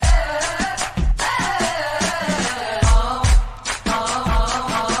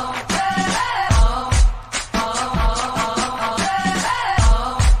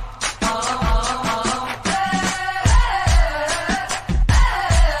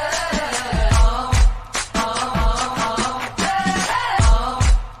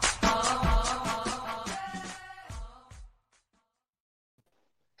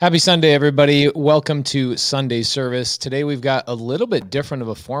Happy Sunday, everybody. Welcome to Sunday service. Today, we've got a little bit different of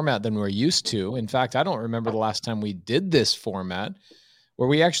a format than we're used to. In fact, I don't remember the last time we did this format where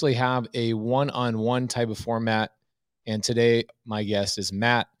we actually have a one-on-one type of format. And today, my guest is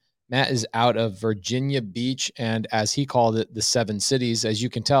Matt. Matt is out of Virginia Beach, and as he called it, the Seven Cities. As you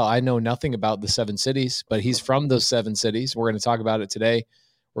can tell, I know nothing about the Seven Cities, but he's from those Seven Cities. We're going to talk about it today.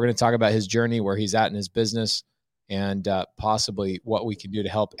 We're going to talk about his journey, where he's at in his business, and possibly what we can do to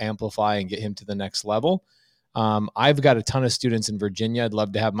help amplify and get him to the next level. I've got a ton of students in Virginia. I'd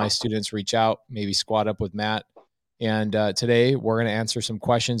love to have my students reach out, maybe squat up with Matt. And today we're going to answer some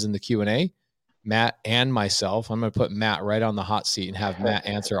questions in the Q&A. Matt and myself, I'm going to put Matt right on the hot seat and have Matt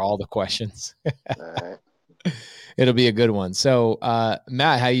answer all the questions. All right. It'll be a good one. So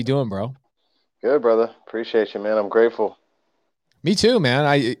Matt, how you doing, bro? Good, brother. Appreciate you, man. I'm grateful. Me too,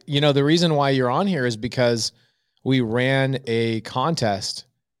 man. The reason why you're on here is because we ran a contest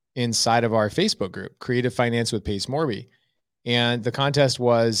inside of our Facebook group, Creative Finance with Pace Morby. And the contest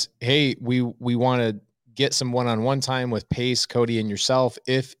was, hey, we want to get some one-on-one time with Pace, Cody, and yourself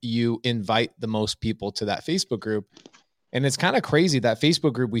if you invite the most people to that Facebook group. And it's kind of crazy, that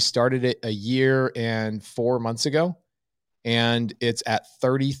Facebook group, we started it a year and 4 months ago, and it's at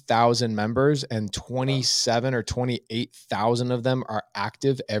 30,000 members, and 27 or 28,000 of them are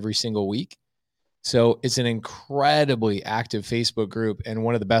active every single week. So it's an incredibly active Facebook group and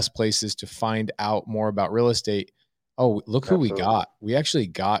one of the best places to find out more about real estate. Oh, look who we got. We actually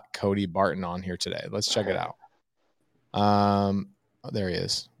got Cody Barton on here today. Let's check it out. There he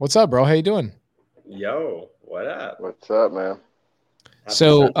is. What's up, bro? How you doing? Yo, what up? What's up, man?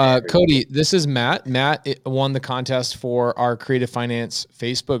 So, Cody, this is Matt. Matt won the contest for our Creative Finance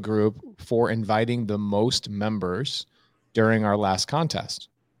Facebook group for inviting the most members during our last contest.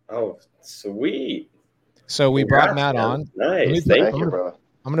 Oh, sweet. So we brought Matt on. Nice. Thank you, brother.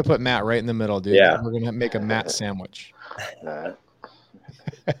 I'm going to put Matt right in the middle, dude. Yeah. We're going to make a Matt sandwich. All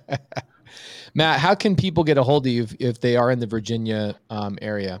right. Matt, how can people get a hold of you if they are in the Virginia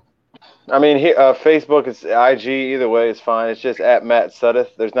area? I mean, Facebook is IG. Either way is fine. It's just at Matt Suddith.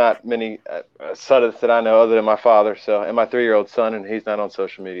 There's not many Suddiths that I know other than my father. So, and my 3-year-old son, and he's not on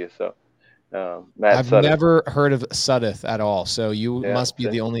social media. So, Matt I've Suddith. never heard of Suddith at all. So you must be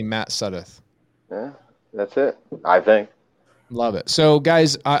the only Matt Suddith. Yeah, that's it, I think. Love it. So,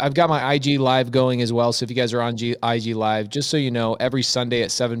 guys, I've got my IG Live going as well. So if you guys are on IG Live, just so you know, every Sunday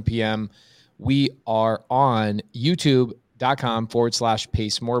at 7 p.m., we are on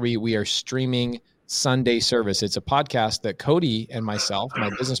youtube.com/Pace Morby. We are streaming Sunday service. It's a podcast that Cody and myself, my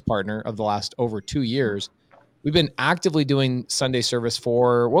business partner of the last over 2 years, we've been actively doing Sunday service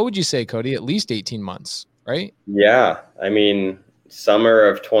for, what would you say, Cody? At least 18 months, right? Yeah. I mean, summer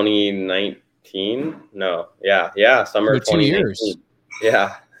of 2019. No. Yeah. Summer of 2019. 2 years.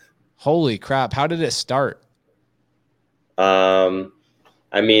 Yeah. Holy crap. How did it start? I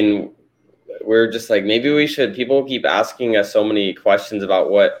mean, we're just like, maybe we should, people keep asking us so many questions about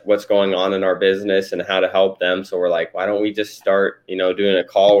what's going on in our business and how to help them. So we're like, why don't we just start, doing a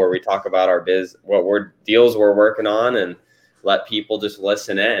call where we talk about our deals we're working on, and let people just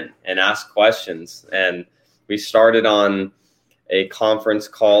listen in and ask questions. And we started on a conference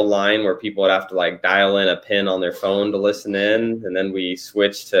call line where people would have to like dial in a pin on their phone to listen in. And then we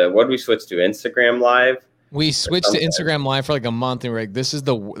switched to, Instagram Live. We switched to Instagram Live for like a month, and we're like,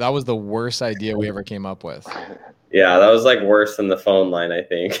 that was the worst idea we ever came up with. Yeah, that was like worse than the phone line, I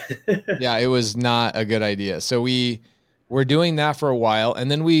think. Yeah, it was not a good idea. So we were doing that for a while, and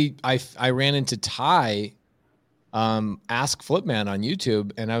then I ran into Ty, Ask Flipman on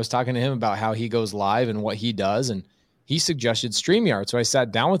YouTube, and I was talking to him about how he goes live and what he does, and he suggested StreamYard. So I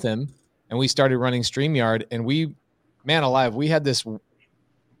sat down with him, and we started running StreamYard, and we had this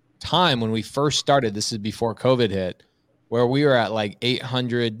time when we first started, this is before COVID hit, where we were at like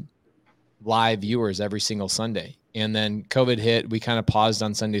 800 live viewers every single Sunday. And then COVID hit, we kind of paused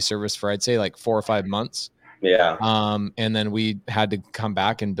on Sunday service for, I'd say, like 4 or 5 months. Yeah. And then we had to come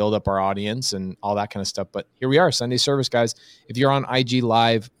back and build up our audience and all that kind of stuff. But here we are, Sunday service, guys. If you're on IG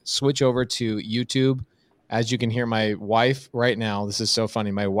Live, switch over to YouTube. As you can hear my wife right now, this is so funny.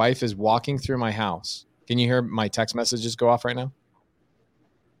 My wife is walking through my house. Can you hear my text messages go off right now?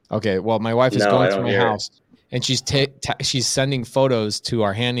 Okay, well, my wife is going through my house, and she's sending photos to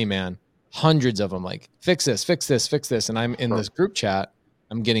our handyman, hundreds of them, like, fix this, fix this, fix this. And I'm in this group chat.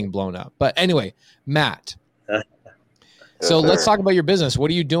 I'm getting blown up. But anyway, Matt, so let's talk about your business. What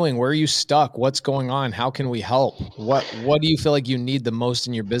are you doing? Where are you stuck? What's going on? How can we help? What do you feel like you need the most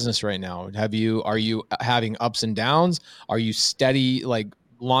in your business right now? Are you having ups and downs? Are you steady, like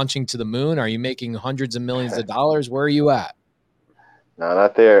launching to the moon? Are you making hundreds of millions of dollars? Where are you at? No,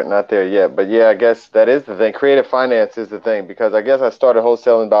 not there yet. But yeah, I guess that is the thing. Creative finance is the thing, because I guess I started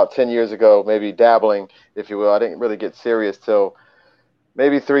wholesaling about 10 years ago, maybe dabbling, if you will. I didn't really get serious till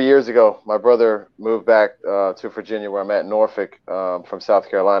maybe 3 years ago. My brother moved back to Virginia, where I'm at, Norfolk, from South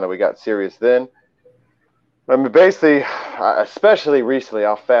Carolina. We got serious then. I mean, basically, especially recently,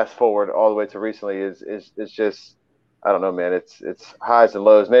 I'll fast forward all the way to recently, is just, I don't know, man. It's highs and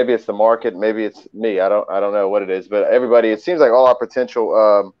lows. Maybe it's the market, maybe it's me. I don't know what it is, but everybody, it seems like all our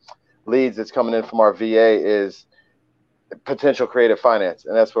potential leads that's coming in from our VA is potential creative finance,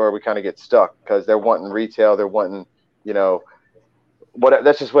 and that's where we kind of get stuck, because they're wanting retail, they're wanting, you know, what,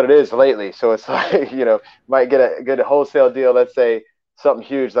 that's just what it is lately. So it's like, might get a good wholesale deal. Let's say something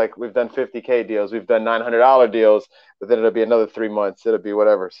huge, like we've done 50K deals, we've done $900 deals, but then it'll be another 3 months, it'll be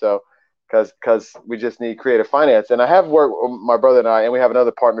whatever. So because we just need creative finance. And I have worked with my brother and I, and we have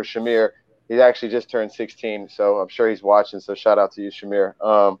another partner, Shamir. He's actually just turned 16, so I'm sure he's watching. So shout out to you, Shamir.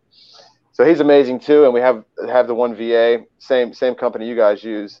 So he's amazing too. And we have the one VA, same company you guys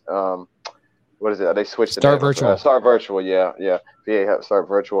use. What is it? They switched Start the name. Virtual. Start Virtual, yeah. VA Start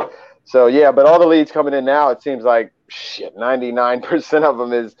Virtual. So yeah, but all the leads coming in now, it seems like 99% of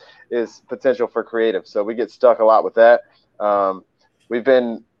them is potential for creative. So we get stuck a lot with that. We've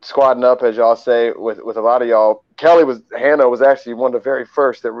been squatting up, as y'all say, with a lot of y'all. Hannah was actually one of the very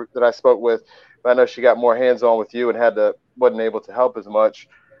first that I spoke with, but I know she got more hands on with you and wasn't able to help as much.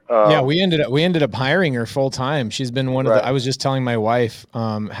 Yeah, we ended up hiring her full time. She's been one of the, I was just telling my wife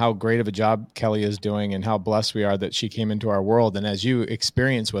how great of a job Kelly is doing and how blessed we are that she came into our world. And as you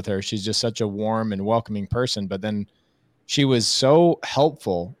experience with her, she's just such a warm and welcoming person. But then she was so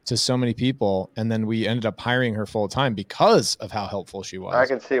helpful to so many people. And then we ended up hiring her full time because of how helpful she was. I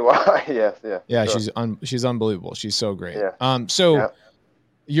can see why. Yes. Yeah. Sure. She's unbelievable. She's so great. Yeah.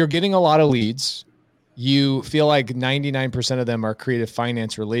 You're getting a lot of leads. You feel like 99% of them are creative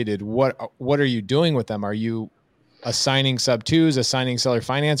finance related. What are you doing with them? Are you assigning sub twos, assigning seller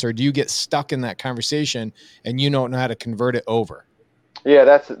finance, or do you get stuck in that conversation and you don't know how to convert it over? Yeah,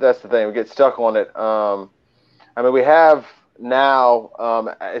 that's the thing. We get stuck on it. I mean, we have now,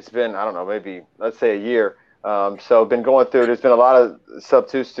 it's been, I don't know, maybe let's say a year. So been going through, there's been a lot of sub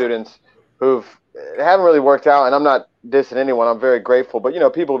two students who've haven't really worked out, and I'm not dissing anyone. I'm very grateful, but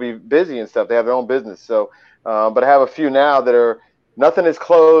people be busy and stuff. They have their own business. So, but I have a few now that nothing is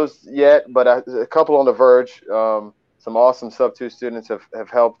closed yet, but a couple on the verge. Some awesome sub two students have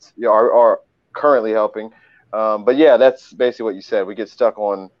helped, are currently helping. But yeah, that's basically what you said. We get stuck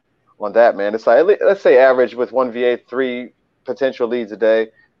on that, man. It's like, let's say average with one VA, 3 potential leads a day,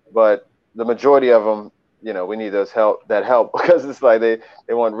 but the majority of them, we need that help because it's like they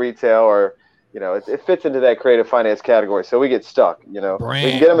want retail or, it fits into that creative finance category. So we get stuck, we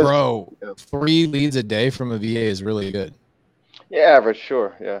can get them 3 leads a day from a VA is really good. Yeah, average.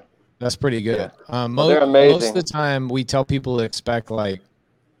 Sure. Yeah. That's pretty good. Yeah. They're amazing. Most of the time we tell people to expect like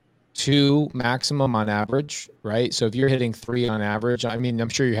 2 maximum on average, right? So if you're hitting 3 on average, I mean, I'm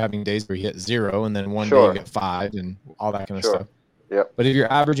sure you're having days where you hit 0 and then one day you get 5 and all that kind of stuff. Yeah. But if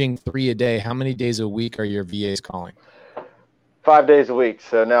you're averaging 3 a day, how many days a week are your VAs calling? 5 days a week.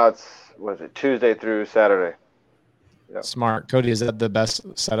 So now it's, Tuesday through Saturday. Yep. Smart. Cody, is that the best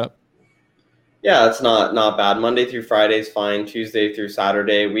setup? Yeah, it's not bad. Monday through Friday is fine. Tuesday through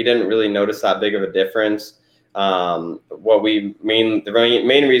Saturday, we didn't really notice that big of a difference. The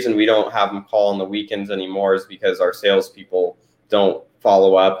main reason we don't have them call on the weekends anymore is because our salespeople don't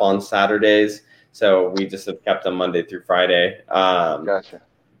follow up on Saturdays. So we just have kept them Monday through Friday. Gotcha.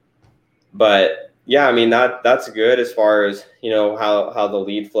 But yeah, I mean, that's good as far as, how the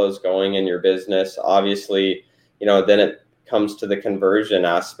lead flow is going in your business. Obviously, then it comes to the conversion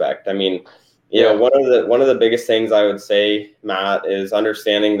aspect. I mean, one of the biggest things I would say, Matt, is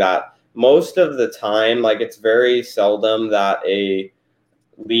understanding that most of the time, like, it's very seldom that a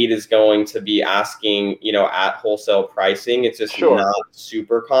lead is going to be asking, at wholesale pricing. It's just not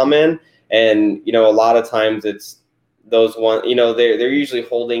super common. And, a lot of times it's those they're usually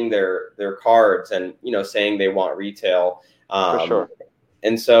holding their cards and, saying they want retail. For sure.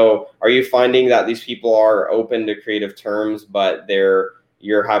 And so are you finding that these people are open to creative terms, but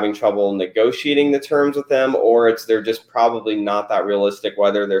you're having trouble negotiating the terms with them, or they're just probably not that realistic,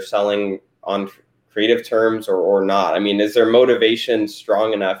 whether they're selling on creative terms or not? I mean, is their motivation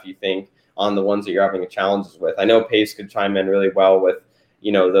strong enough, you think, on the ones that you're having challenges with? I know Pace could chime in really well with,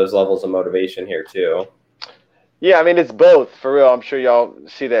 those levels of motivation here too. Yeah, I mean, it's both, for real. I'm sure y'all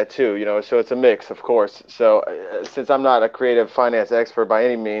see that too, so it's a mix, of course. So since I'm not a creative finance expert by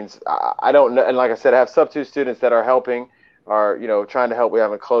any means, I don't know. And like I said, I have sub 2 students that are helping, are, trying to help. We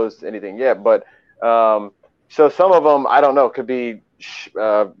haven't closed anything yet, but So some of them, I don't know, could be,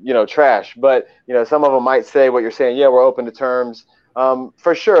 trash, but, some of them might say what you're saying. Yeah, we're open to terms.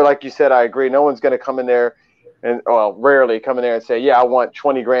 For sure. Like you said, I agree. No one's going to come in there and, well, rarely come in there and say, yeah, I want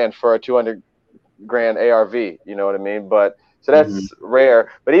 20 grand for a 200 grand ARV. You know what I mean? But so that's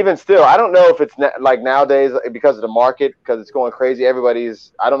rare. But even still, I don't know if it's like nowadays, because of the market, because it's going crazy. I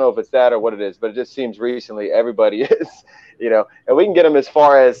don't know if it's that or what it is, but it just seems recently everybody is, and we can get them as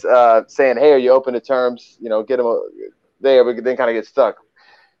far as saying, hey, are you open to terms? Get them there, but then kind of get stuck,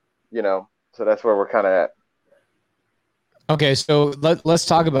 so that's where we're kind of at. Okay. So let's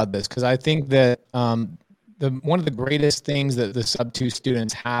talk about this, because I think that one of the greatest things that the sub 2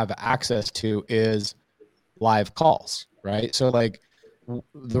 students have access to is live calls, right? So like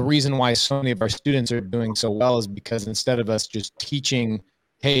the reason why so many of our students are doing so well is because instead of us just teaching,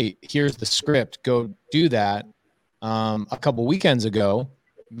 hey, here's the script, go do that. A couple weekends ago,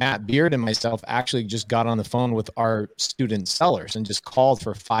 Matt Beard and myself actually just got on the phone with our student sellers and just called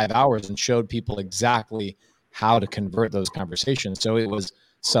for 5 hours and showed people exactly how to convert those conversations. So it was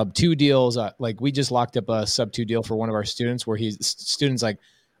sub 2 deals. Like we just locked up a sub 2 deal for one of our students where student's like,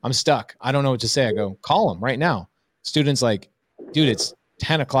 I'm stuck. I don't know what to say. I go, call him right now. Student's like, dude, it's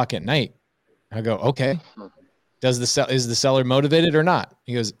 10 o'clock at night. I go, okay. Is the seller motivated or not?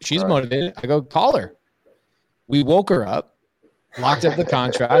 He goes, she's motivated. I go, call her. We woke her up, locked up the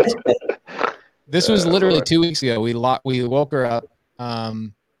contract. This was literally 2 weeks ago. We woke her up.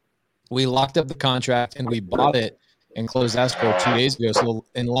 We locked up the contract and we bought it and closed escrow 2 days ago. So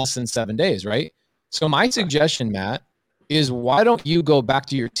in less than 7 days, right? So my suggestion, Matt, is why don't you go back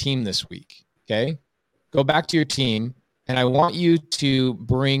to your team this week? Okay. Go back to your team. And I want you to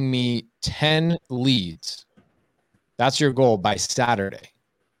bring me 10 leads. That's your goal by Saturday.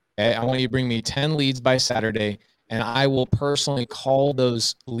 Okay. I want you to bring me 10 leads by Saturday, and I will personally call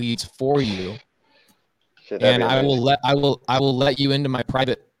those leads for you. And I will let you into my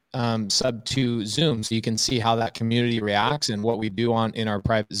private sub 2 Zoom so you can see how that community reacts and what we do in our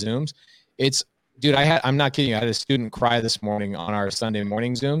private Zooms. Dude, I'm not kidding you. I had a student cry this morning on our Sunday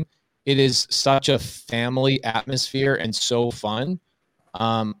morning Zoom. It is such a family atmosphere and so fun.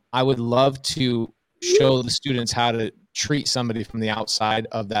 I would love to show the students how to treat somebody from the outside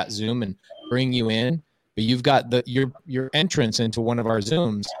of that Zoom and bring you in. But you've got your entrance into one of our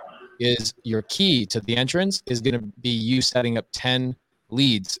Zooms is your key to the entrance is going to be you setting up 10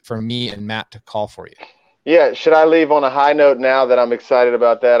 leads for me and Matt to call for you. Yeah, should I leave on a high note now that I'm excited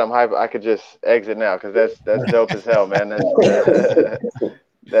about that? I could just exit now because that's dope as hell, man.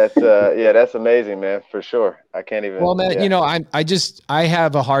 That's amazing, man, for sure. I can't even. Well, man, I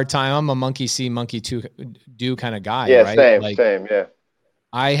have a hard time. I'm a monkey see, monkey do kind of guy. Yeah, right? Same. Yeah.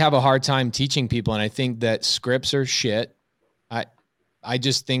 I have a hard time teaching people, and I think that scripts are shit. I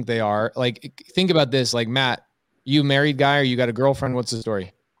just think they are. Like, think about this. Like, Matt, you married guy or you got a girlfriend? What's the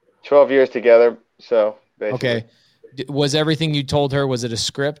story? 12 years together. So basically. Okay. Was everything you told her, was it a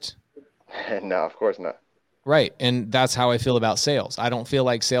script? No, of course not. Right. And that's how I feel about sales. I don't feel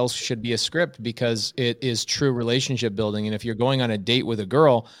like sales should be a script because it is true relationship building. And if you're going on a date with a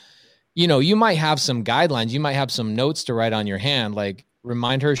girl, you might have some guidelines. You might have some notes to write on your hand, like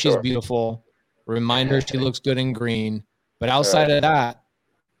remind her she's beautiful, remind her she looks good in green. But outside of that,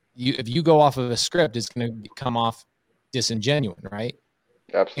 if you go off of a script, it's going to come off disingenuous, right?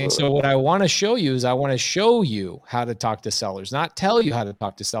 Absolutely. And so what I want to show you is I want to show you how to talk to sellers, not tell you how to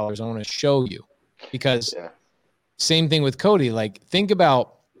talk to sellers. I want to show you, because same thing with Cody. Like, think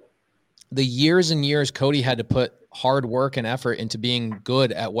about the years and years Cody had to put hard work and effort into being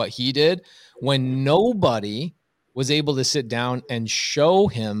good at what he did when nobody was able to sit down and show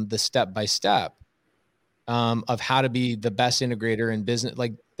him the step-by-step of how to be the best integrator in business.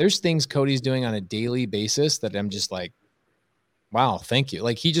 Like, there's things Cody's doing on a daily basis that I'm just like, wow, thank you.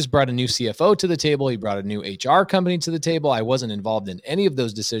 Like, he just brought a new CFO to the table. He brought a new HR company to the table. I wasn't involved in any of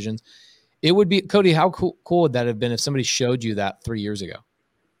those decisions. It would be, Cody, how cool would that have been if somebody showed you that 3 years ago?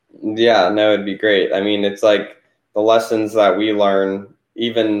 Yeah, no, it'd be great. I mean, it's like the lessons that we learn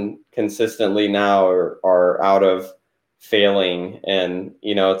even consistently now are out of failing. And,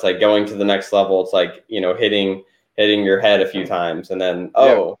 it's like going to the next level. It's like, hitting your head a few times and then,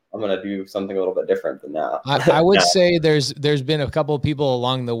 I'm going to do something a little bit different than that. I would say there's been a couple of people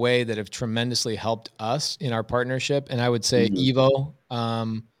along the way that have tremendously helped us in our partnership. And I would say Ivo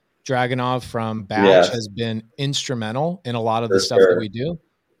Dragunov from Batch has been instrumental in a lot of the stuff that we do.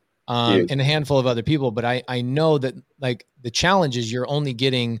 And a handful of other people. But I know that, like, the challenge is you're only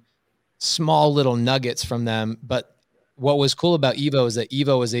getting small little nuggets from them. But what was cool about Evo is that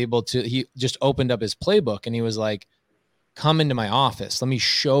Evo was able to, he just opened up his playbook and he was like, come into my office. Let me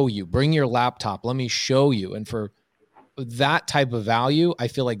show you. Bring your laptop. Let me show you. And for that type of value, I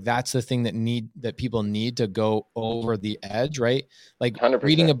feel like that's the thing that people need to go over the edge, right? Like 100%.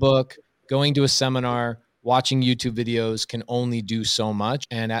 reading a book, going to a seminar, watching YouTube videos can only do so much.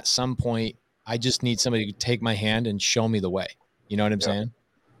 And at some point, I just need somebody to take my hand and show me the way. You know what I'm saying?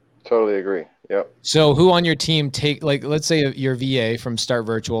 Totally agree. Yep. So who on your team let's say your VA from Start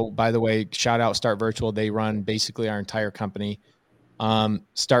Virtual, by the way, shout out Start Virtual. They run basically our entire company.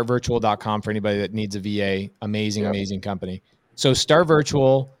 Startvirtual.com for anybody that needs a VA. Amazing company. So Start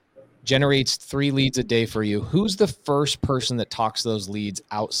Virtual generates 3 leads a day for you. Who's the first person that talks those leads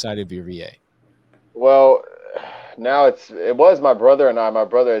outside of your VA? Well, now it was my brother and I. My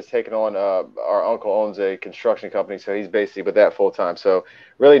brother has taken on our uncle owns a construction company, so he's basically with that full time. So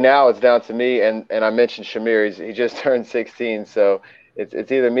really now it's down to me, and I mentioned Shamir. He just turned 16, so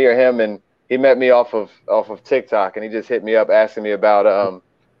it's either me or him. And he met me off of TikTok, and he just hit me up asking me about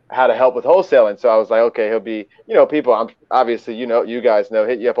how to help with wholesaling. So I was like, okay, he'll be, people I'm obviously, you guys know,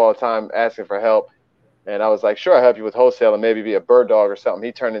 hit you up all the time asking for help. And I was like, sure, I'll help you with wholesale and maybe be a bird dog or something.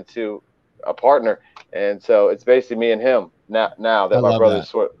 He turned into a partner. And so it's basically me and him now that my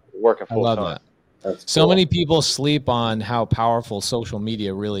brother's working full time. I love that. So many people sleep on how powerful social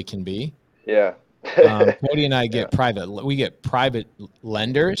media really can be. Yeah. Cody and I get we get private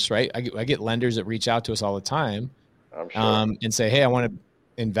lenders, right? I get lenders that reach out to us all the time, I'm sure. and say, hey, I want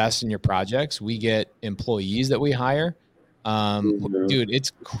to invest in your projects. We get employees that we hire. Dude,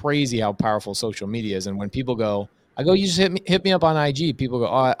 it's crazy how powerful social media is. And when people go, you just hit me up on IG. People go,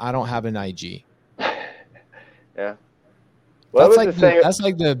 oh, I don't have an IG. Yeah. Well, that's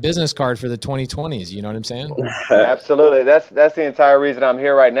like the business card for the 2020s. You know what I'm saying? Absolutely. That's the entire reason I'm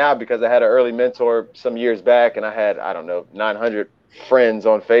here right now, because I had an early mentor some years back, and I had, 900 friends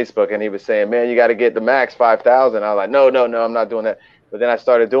on Facebook, and he was saying, man, you got to get the max 5,000. I was like, no, I'm not doing that. But then I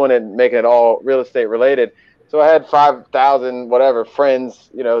started doing it and making it all real estate related. So I had 5,000 whatever friends,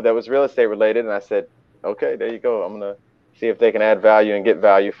 that was real estate related. And I said, okay, there you go. I'm going to see if they can add value and get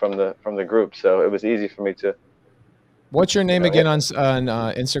value from the group. So it was easy for me to. What's your name again on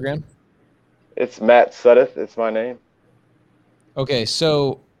Instagram? It's Matt Suddith. It's my name. Okay,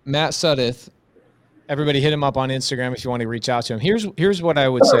 so Matt Suddith. Everybody hit him up on Instagram if you want to reach out to him. Here's what I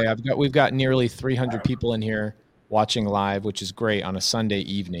would say. We've got nearly 300 people in here watching live, which is great on a Sunday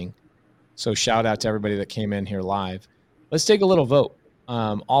evening. So shout out to everybody that came in here live. Let's take a little vote.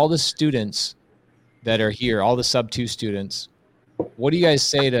 All the students that are here, all the sub 2 students. What do you guys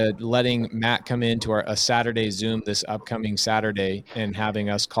say to letting Matt come into a Saturday Zoom this upcoming Saturday and having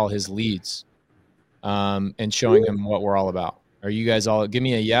us call his leads and showing him what we're all about? Are you guys all, give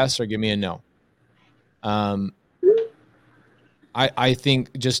me a yes or give me a no? I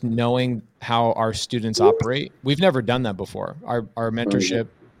think just knowing how our students operate, we've never done that before. Our mentorship,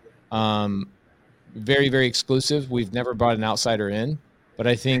 very, very exclusive. We've never brought an outsider in, but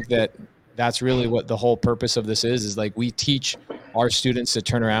I think that's really what the whole purpose of this is like we teach our students to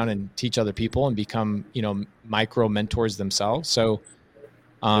turn around and teach other people and become, micro mentors themselves. So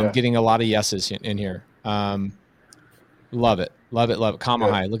getting a lot of yeses in here. Love it.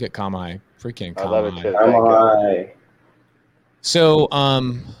 Kamahai. Look at Kamahai. Freaking Kamahai. I love it too. Kamahai. So,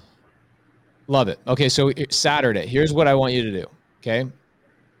 love it. Okay. So Saturday, here's what I want you to do. Okay.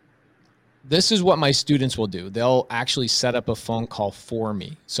 This is what my students will do. They'll actually set up a phone call for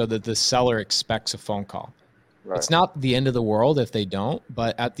me so that the seller expects a phone call. Right. It's not the end of the world if they don't,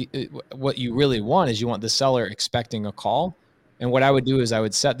 but what you really want is you want the seller expecting a call. And what I would do is I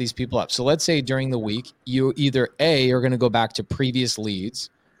would set these people up. So let's say during the week, you either are going to go back to previous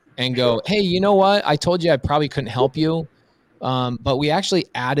leads and go, hey, you know what? I told you I probably couldn't help you. But we actually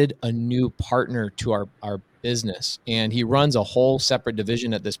added a new partner to our business, and he runs a whole separate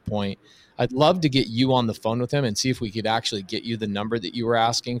division at this point. I'd love to get you on the phone with him and see if we could actually get you the number that you were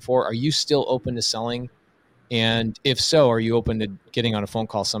asking for. Are you still open to selling? And if so, are you open to getting on a phone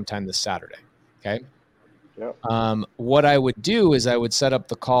call sometime this Saturday? Okay. Yep. What I would do is I would set up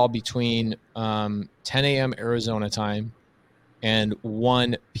the call between 10 a.m. Arizona time and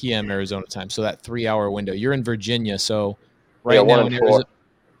 1 p.m. Arizona time. So that 3-hour window. You're in Virginia, so right now in Arizona,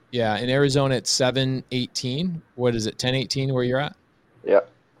 in Arizona it's 7:18. What is it? 10:18 where you're at? Yeah.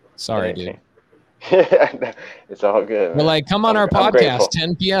 Sorry, dude. It's all good. Well, like, come on our podcast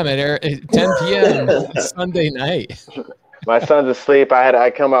 10 p.m. 10 p.m. Sunday night. My son's asleep.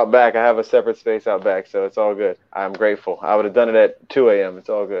 I come out back. I have a separate space out back, so it's all good. I'm grateful. I would have done it at 2 a.m. It's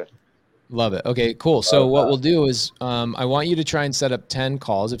all good. Love it. Okay, cool. So what we'll do is I want you to try and set up 10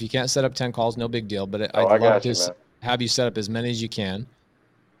 calls. If you can't set up 10 calls, no big deal. But I'd love to have you set up as many as you can.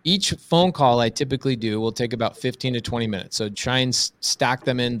 Each phone call I typically do will take about 15 to 20 minutes. So try and stack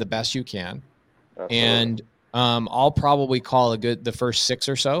them in the best you can. Absolutely. And I'll probably call the first 6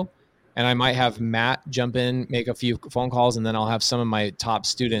 or so. And I might have Matt jump in, make a few phone calls, and then I'll have some of my top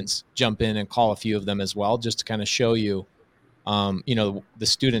students jump in and call a few of them as well, just to kind of show you, the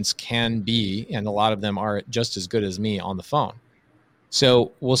students can be, and a lot of them are just as good as me on the phone.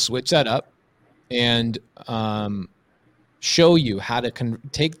 So we'll switch that up and show you how to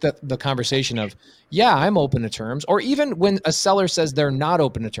take the conversation of, yeah, I'm open to terms, or even when a seller says they're not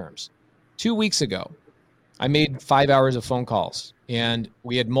open to terms. 2 weeks ago, I made 5 hours of phone calls, and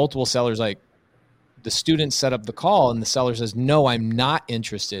we had multiple sellers. Like, the student set up the call and the seller says, no, I'm not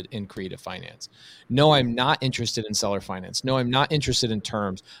interested in creative finance. No, I'm not interested in seller finance. No, I'm not interested in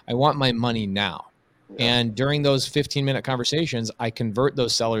terms. I want my money now. Yeah. And during those 15-minute conversations, I convert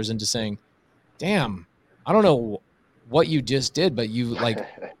those sellers into saying, damn, I don't know what you just did, but you I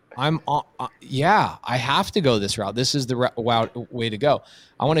have to go this route. This is the way to go.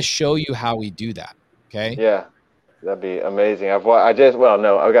 I want to show you how we do that. Okay. Yeah. That'd be amazing. I've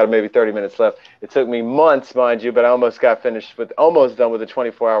got maybe 30 minutes left. It took me months, mind you, but I almost done with the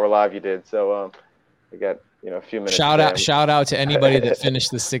 24-hour live you did. So I got a few minutes. Shout out to anybody that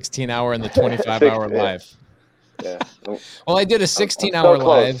finished the 16-hour and the 25-hour live. Yeah. Well, I did a 16-hour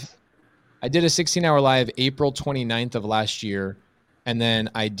live. I did a 16-hour live April 29th of last year, and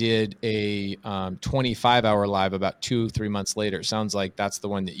then I did a 25-hour live about 2-3 months later. Sounds like that's the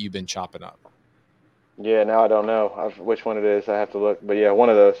one that you've been chopping up. Yeah, now I don't know which one it is. I have to look, but yeah, one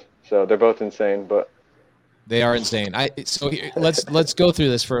of those. So they're both insane, but they are insane. Let's go through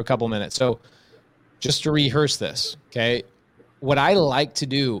this for a couple minutes. So just to rehearse this, okay? What I like to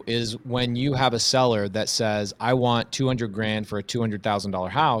do is when you have a seller that says, I want $200,000 for a $200,000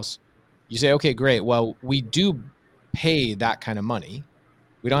 house, you say, okay, great. Well, we do pay that kind of money.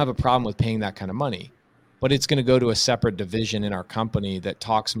 We don't have a problem with paying that kind of money, but it's going to go to a separate division in our company that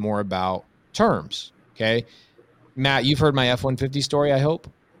talks more about terms. Okay. Matt, you've heard my F-150 story, I hope?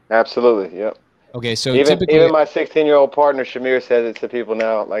 Absolutely. Yep. Okay. So even my 16-year-old partner, Shamir, says it to people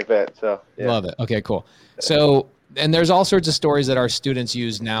now like that. So yeah. Love it. Okay, cool. So, and there's all sorts of stories that our students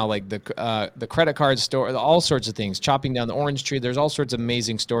use now, like the credit card story, all sorts of things, chopping down the orange tree. There's all sorts of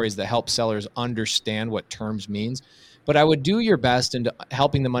amazing stories that help sellers understand what terms means. But I would do your best in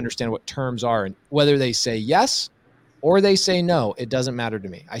helping them understand what terms are, and whether they say yes or they say no, it doesn't matter to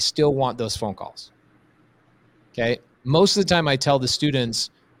me. I still want those phone calls. Okay. Most of the time I tell the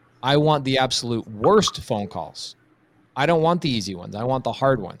students, I want the absolute worst phone calls. I don't want the easy ones. I want the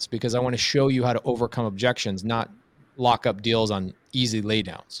hard ones, because I want to show you how to overcome objections, not lock up deals on easy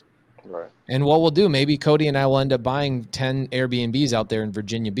laydowns. Right. And what we'll do, maybe Cody and I will end up buying 10 Airbnbs out there in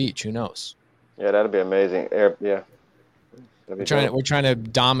Virginia Beach. Who knows? Yeah, that'd be amazing. Yeah. We're trying to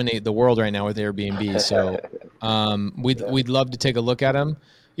dominate the world right now with Airbnb. So we'd love to take a look at them.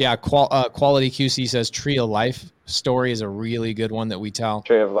 Yeah, Quality QC says Tree of Life story is a really good one that we tell.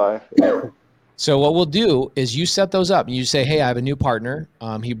 Tree of Life. Yeah. So what we'll do is you set those up and you say, hey, I have a new partner.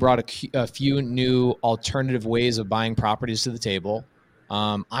 He brought a few new alternative ways of buying properties to the table.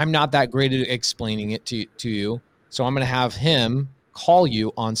 I'm not that great at explaining it to you. So I'm going to have him call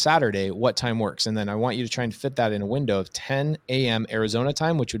you on Saturday. What time works? And then I want you to try and fit that in a window of 10 a.m. Arizona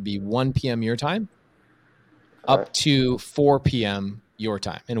time, which would be 1 p.m. your time, up to 4 p.m. your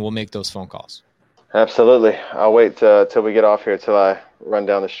time. And we'll make those phone calls. Absolutely. I'll wait till we get off here, till I run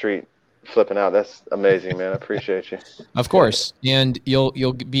down the street flipping out. That's amazing, man. I appreciate you. Of course. And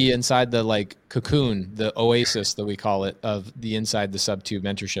you'll be inside the cocoon, the oasis that we call it, of the inside the Sub2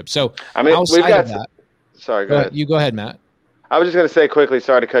 mentorship. So I mean, outside of that, sorry, go ahead. You go ahead, Matt. I was just going to say quickly,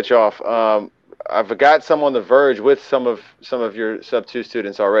 sorry to cut you off. I've got some on the verge with some of your Sub2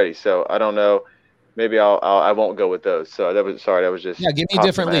 students already. So I don't know. Maybe I won't go with those. So that was just. Yeah. Give me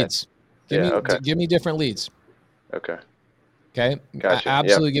different leads. Give me different leads. Okay. Okay. Gotcha.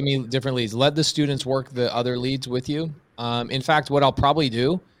 Absolutely. Yep. Give me different leads. Let the students work the other leads with you. In fact, what I'll probably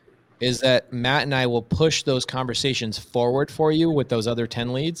do is that Matt and I will push those conversations forward for you with those other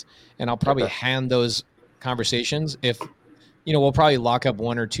 10 leads. And I'll probably hand those conversations we'll probably lock up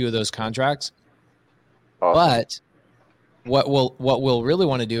 1 or 2 of those contracts. Awesome. But what we'll really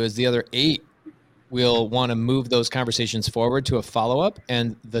want to do is the other 8, we'll want to move those conversations forward to a follow-up,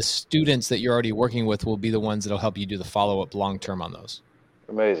 and the students that you're already working with will be the ones that'll help you do the follow-up long-term on those.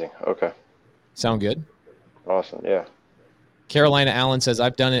 Amazing. Okay. Sound good? Awesome. Yeah. Carolina Allen says,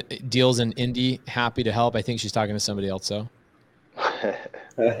 I've done it deals in Indy. Happy to help. I think she's talking to somebody else, though.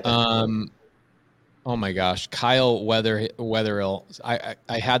 Oh my gosh, Kyle Wetherill.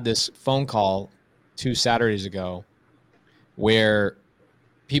 I had this phone call 2 Saturdays ago where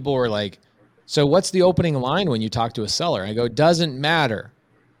people were like, so what's the opening line when you talk to a seller? I go, doesn't matter.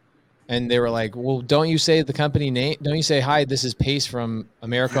 And they were like, well, don't you say the company name? Don't you say, hi, this is Pace from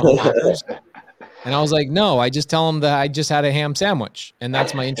America Home Offers? And I was like, no, I just tell them that I just had a ham sandwich. And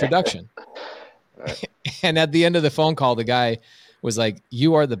that's my introduction. Right. And at the end of the phone call, the guy was like,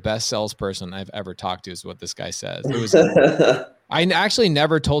 you are the best salesperson I've ever talked to, is what this guy says. It was, I actually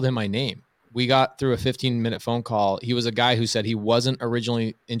never told him my name. We got through a 15-minute phone call. He was a guy who said he wasn't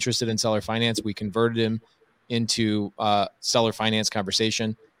originally interested in seller finance. We converted him into seller finance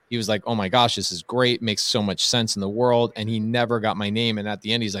conversation. He was like, oh my gosh, this is great. Makes so much sense in the world. And he never got my name. And at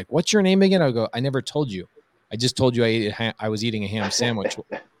the end, he's like, what's your name again? I go, I never told you. I just told you I was eating a ham sandwich.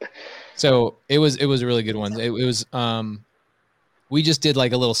 So it was a really good one. It was, we just did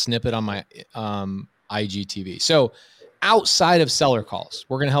like a little snippet on my IGTV. So outside of seller calls,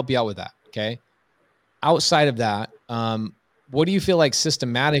 we're going to help you out with that. Okay. Outside of that, what do you feel like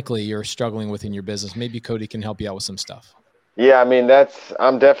systematically you're struggling with in your business? Maybe Cody can help you out with some stuff. Yeah, I mean,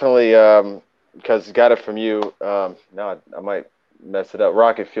 I'm definitely, because got it from you. No, I might mess it up.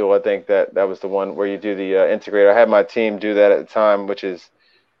 Rocket Fuel, I think that was the one where you do the integrator. I had my team do that at the time,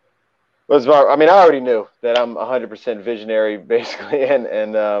 I already knew that I'm 100% visionary, basically,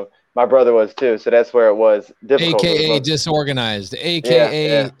 and my brother was too. So that's where it was difficult. AKA disorganized.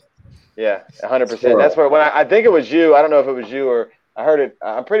 AKA. Yeah, 100%. That's where I think it was you. I don't know if it was you or I heard it.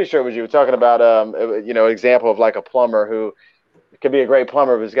 I'm pretty sure it was you talking about example of like a plumber who could be a great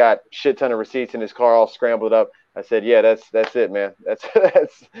plumber who's got shit ton of receipts in his car all scrambled up. I said, yeah, that's it, man. That's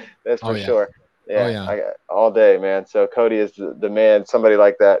for sure. Yeah, all day, man. So Cody is the man. Somebody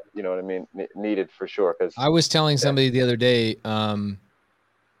like that, you know what I mean, needed for sure. Because I was telling somebody the other day,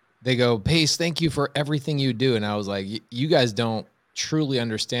 they go, Pace, thank you for everything you do, and I was like, you guys don't truly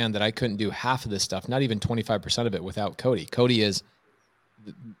understand that I couldn't do half of this stuff, not even 25% of it, without Cody. Cody is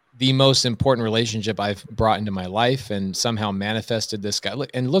the most important relationship I've brought into my life, and somehow manifested this guy.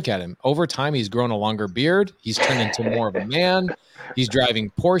 Look at him. Over time, he's grown a longer beard. He's turned into more of a man. He's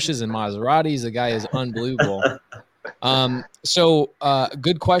driving Porsches and Maseratis. The guy is unbelievable.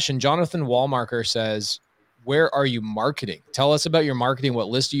 Good question. Jonathan Wallmarker says, where are you marketing? Tell us about your marketing. What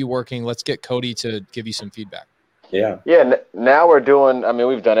list are you working? Let's get Cody to give you some feedback. Yeah. Now we're doing,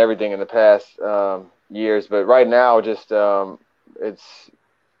 we've done everything in the past years, but right now it's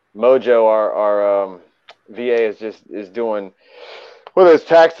Mojo, our VA is doing, whether it's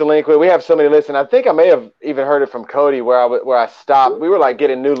tax delinquent. We have so many lists, and I think I may have even heard it from Cody where I stopped. We were like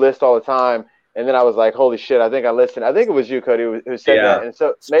getting new lists all the time, and then I was like, holy shit, I think I listened. I think it was you, Cody, who said that. And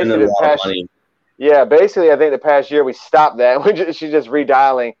so basically I think the past year we stopped that. She's just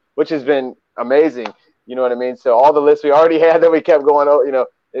redialing, which has been amazing. You know what I mean? So all the lists we already had that we kept going,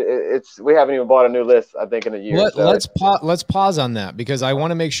 we haven't even bought a new list, I think, in a year. Let's pause on that, because I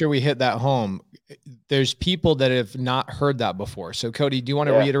want to make sure we hit that home. There's people that have not heard that before. So Cody, do you want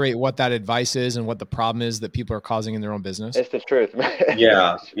to reiterate what that advice is and what the problem is that people are causing in their own business? It's the truth, man.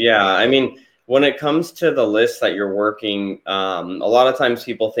 Yeah. I mean, when it comes to the list that you're working, a lot of times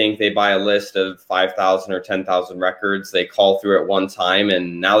people think they buy a list of 5,000 or 10,000 records. They call through at one time,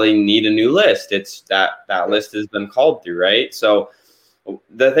 and now they need a new list. It's that list has been called through, right? So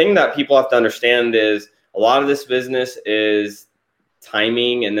the thing that people have to understand is a lot of this business is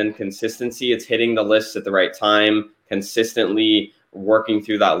timing and then consistency. It's hitting the list at the right time, consistently working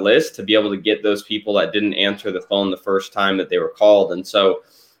through that list to be able to get those people that didn't answer the phone the first time that they were called. And so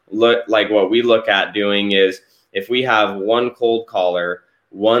what we look at doing is, if we have one cold caller,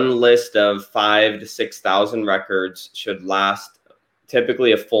 one list of 5,000 to 6,000 records should last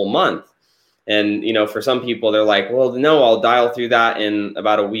typically a full month. And, for some people, they're like, well, no, I'll dial through that in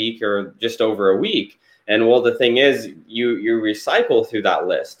about a week or just over a week. And well, the thing is, you recycle through that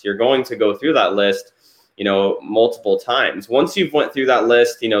list. You're going to go through that list, multiple times. Once you've went through that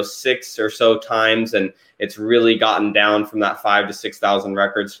list, 6 or so times, and it's really gotten down from that 5,000 to 6,000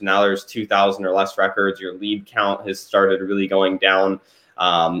 records to now there's 2,000 or less records. Your lead count has started really going down.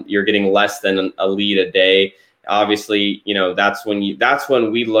 You're getting less than a lead a day. Obviously, that's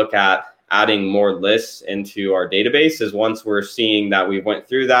when we look at adding more lists into our database, is once we're seeing that we went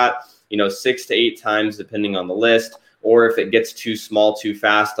through that, 6 to 8 times, depending on the list, or if it gets too small too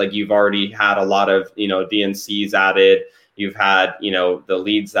fast, like you've already had a lot of, DNCs added, you've had, the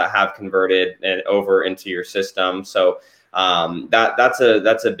leads that have converted and over into your system. So that's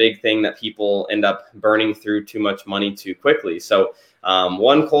a big thing that people end up burning through too much money too quickly. So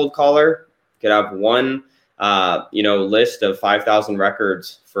one cold caller could have one, list of 5,000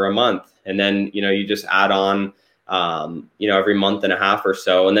 records for a month. And then, you just add on, every month and a half or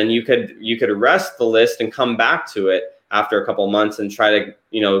so. And then you could arrest the list and come back to it after a couple of months and try to,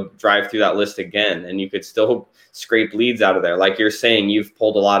 drive through that list again. And you could still scrape leads out of there. Like you're saying, you've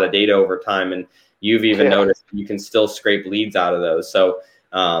pulled a lot of data over time, and you've even noticed you can still scrape leads out of those. So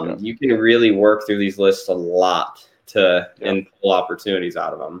you can really work through these lists a lot and pull opportunities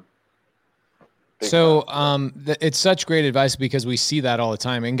out of them. So it's such great advice because we see that all the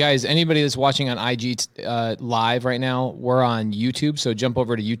time. And guys, anybody that's watching on IG live right now, we're on YouTube. So jump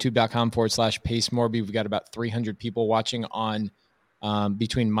over to youtube.com/PaceMorby. We've got about 300 people watching on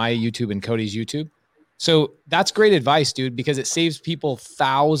between my YouTube and Cody's YouTube. So that's great advice, dude, because it saves people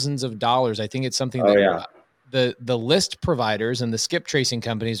thousands of dollars. I think it's something that the list providers and the skip tracing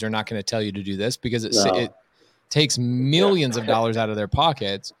companies are not going to tell you to do this because it takes millions of dollars out of their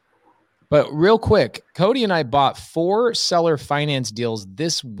pockets. But real quick, Cody and I bought 4 seller finance deals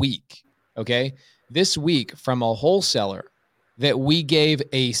this week, okay? This week from a wholesaler that we gave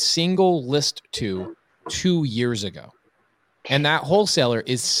a single list to 2 years ago. And that wholesaler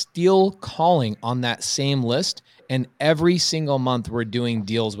is still calling on that same list. And every single month we're doing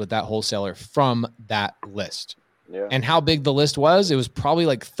deals with that wholesaler from that list. Yeah. And how big the list was, it was probably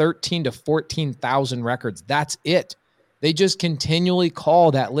like 13 to 14,000 records. That's it. They just continually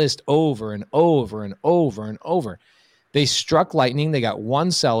call that list over and over and over and over. They struck lightning. They got one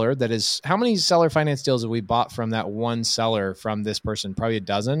seller that is, how many seller finance deals have we bought from that one seller from this person? Probably a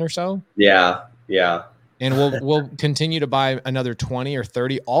dozen or so. Yeah. And we'll continue to buy another 20 or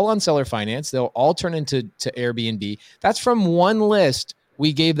 30, all on seller finance. They'll all turn into Airbnb. That's from one list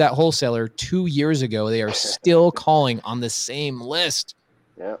we gave that wholesaler 2 years ago. They are still calling on the same list.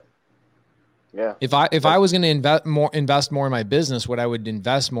 Yeah. Yeah. If I was going to invest more in my business, what I would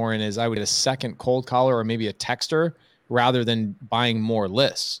invest more in is I would get a second cold caller or maybe a texter rather than buying more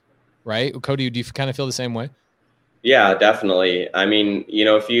lists, right? Cody, do you kind of feel the same way? Yeah, definitely. I mean,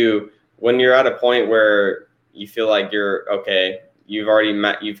 when you're at a point where you feel like you're okay,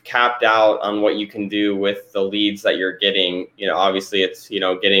 you've capped out on what you can do with the leads that you're getting. Obviously it's,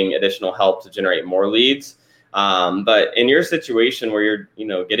 getting additional help to generate more leads. But in your situation where you're,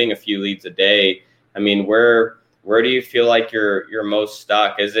 getting a few leads a day, I mean, where do you feel like you're most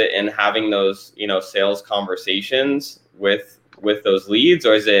stuck? Is it in having those, sales conversations with those leads,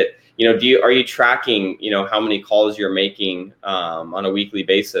 or is it, are you tracking, how many calls you're making, on a weekly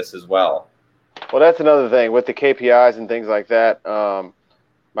basis as well? Well, that's another thing with the KPIs and things like that.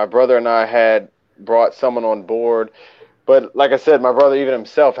 My brother and I had brought someone on board, but like I said, my brother even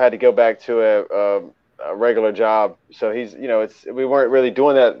himself had to go back to a regular job. So he's, we weren't really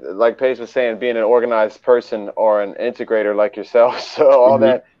doing that. Like Pace was saying, being an organized person or an integrator like yourself. So all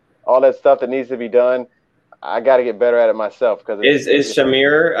that stuff that needs to be done, I got to get better at it myself. Because is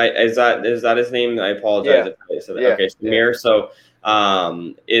Shamir, is that his name? I apologize. Yeah. Okay. Shamir. Yeah. So,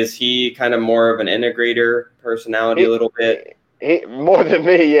 is he kind of more of an integrator personality a little bit? He more than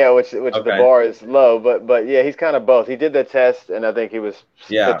me, yeah, which the bar is low, but yeah, he's kind of both. He did the test, and I think he was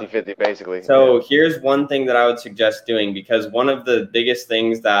 50-50 basically. So here's one thing that I would suggest doing, because one of the biggest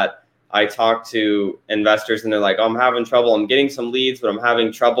things that I talk to investors and they're like, oh, I'm having trouble. I'm getting some leads, but I'm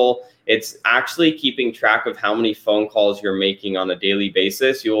having trouble. It's actually keeping track of how many phone calls you're making on a daily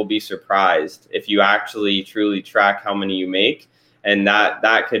basis. You will be surprised if you actually truly track how many you make. And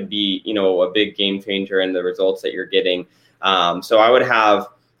that could be, a big game changer in the results that you're getting. So I would have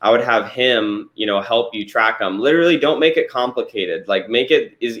him, help you track them. Literally, don't make it complicated. Like, make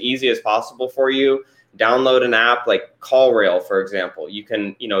it as easy as possible for you. Download an app like CallRail, for example. You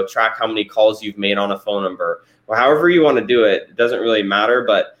can, track how many calls you've made on a phone number, or however you want to do it. It doesn't really matter,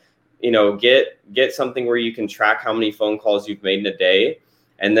 but get something where you can track how many phone calls you've made in a day.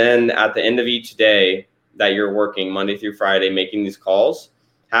 And then at the end of each day that you're working Monday through Friday, making these calls,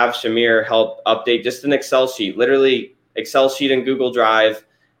 have Shamir help update just an Excel sheet, literally Excel sheet in Google Drive.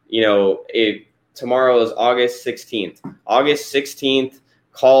 Tomorrow is August 16th. August 16th,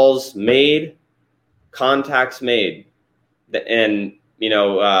 calls made, contacts made. And,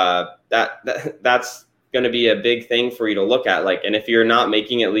 that's going to be a big thing for you to look at. Like, and if you're not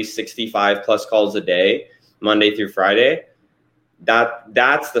making at least 65 plus calls a day, Monday through Friday,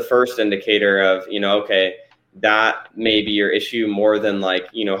 that's the first indicator of, okay, that may be your issue more than like,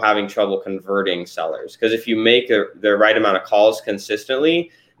 having trouble converting sellers. Because if you make the right amount of calls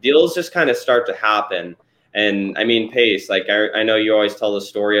consistently, deals just kind of start to happen. And I mean, Pace, like I know you always tell the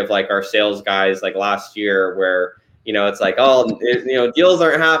story of like our sales guys, like last year where, it's like, deals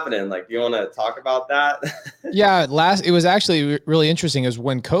aren't happening. Like, do you want to talk about that? Yeah. It was actually really interesting is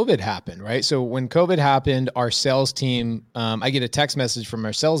when COVID happened, right? So when COVID happened, our sales team, I get a text message from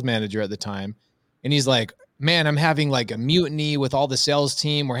our sales manager at the time, and he's like, man, I'm having like a mutiny with all the sales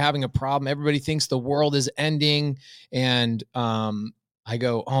team. We're having a problem. Everybody thinks the world is ending. And I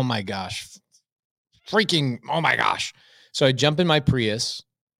go, oh my gosh, oh my gosh. So I jump in my Prius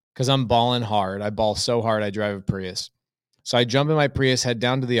because I'm balling hard. I ball so hard, I drive a Prius. So I jump in my Prius, head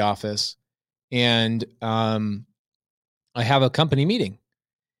down to the office, and I have a company meeting.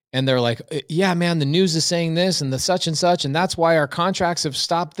 And they're like, yeah, man, the news is saying this and the such and such. And that's why our contracts have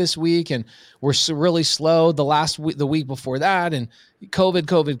stopped this week. And we're really slow the week before that. And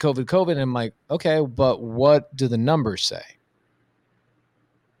COVID. And I'm like, okay, but what do the numbers say?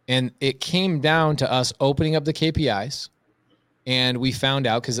 And it came down to us opening up the KPIs. And we found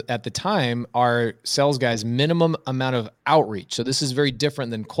out, because at the time, our sales guys' minimum amount of outreach. So this is very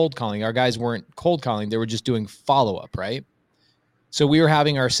different than cold calling. Our guys weren't cold calling. They were just doing follow-up, right? So we were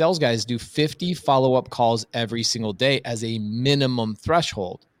having our sales guys do 50 follow-up calls every single day as a minimum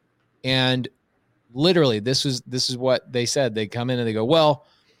threshold. And literally, this is what they said. They come in and they go, well,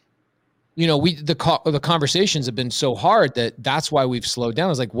 you know, the conversations have been so hard that's why we've slowed down. I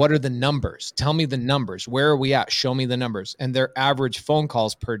was like, what are the numbers? Tell me the numbers. Where are we at? Show me the numbers. And their average phone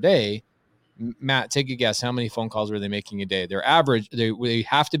calls per day, Matt, take a guess. How many phone calls were they making a day? Their average, they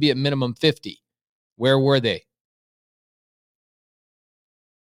have to be at minimum 50. Where were they?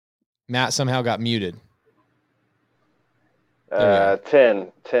 Matt somehow got muted. 10. I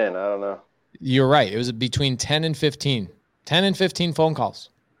don't know. You're right. It was between 10 and 15. 10 and 15 phone calls.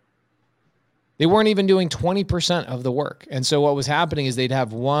 They weren't even doing 20% of the work. And so what was happening is they'd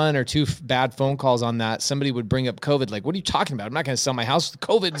have one or two bad phone calls on that. Somebody would bring up COVID. Like, what are you talking about? I'm not going to sell my house.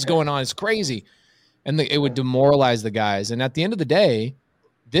 COVID is going on. It's crazy. And it would demoralize the guys. And at the end of the day,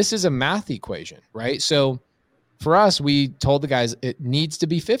 this is a math equation, right? So for us, we told the guys it needs to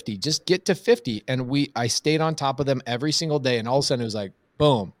be 50. Just get to 50. And I stayed on top of them every single day. And all of a sudden it was like,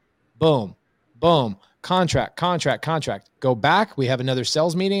 boom, boom, boom, contract. Go back. We have another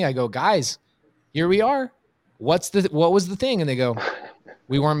sales meeting. I go, guys, here we are. What was the thing? And they go,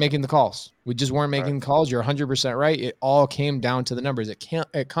 we weren't making the calls. We just weren't making the calls. You're 100% right. It all came down to the numbers.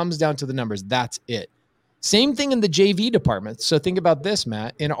 It comes down to the numbers. That's it. Same thing in the JV department. So think about this,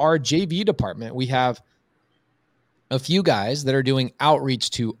 Matt. In our JV department, we have a few guys that are doing outreach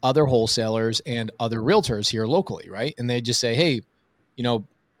to other wholesalers and other realtors here locally, right? And they just say, hey, you know,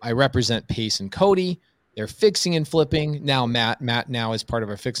 I represent Pace and Cody. They're fixing and flipping. Now Matt now is part of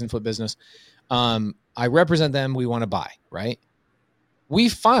our fix and flip business. I represent them. We want to buy, right? We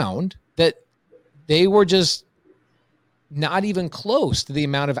found that they were just not even close to the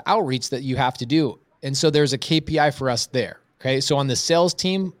amount of outreach that you have to do. And so there's a KPI for us there. Okay. So on the sales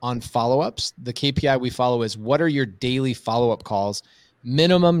team, on follow-ups, the KPI we follow is, what are your daily follow-up calls?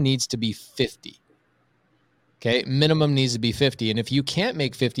 Minimum needs to be 50. Okay. Minimum needs to be 50. And if you can't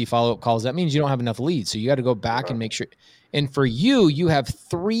make 50 follow-up calls, that means you don't have enough leads. So you got to go back and make sure. And for you have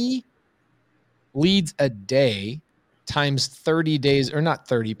 3 leads a day times 30 days, or not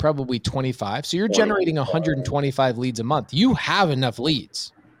 30, probably 25. So you're generating 125 leads a month. You have enough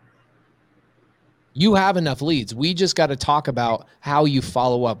leads. We just got to talk about how you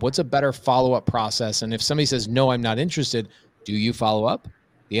follow up. What's a better follow-up process? And if somebody says, no, I'm not interested, do you follow up?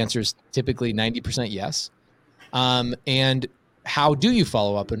 The answer is typically 90% yes. And how do you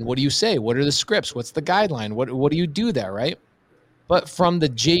follow up? And what do you say? What are the scripts? What's the guideline? What do you do there, right? But from the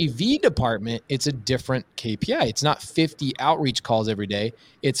JV department, it's a different KPI. It's not 50 outreach calls every day.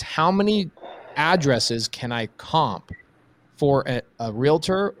 It's how many addresses can I comp for a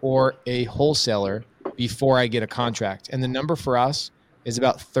realtor or a wholesaler before I get a contract. And the number for us is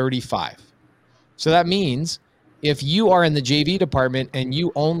about 35. So that means if you are in the JV department and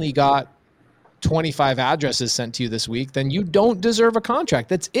you only got 25 addresses sent to you this week, then you don't deserve a contract.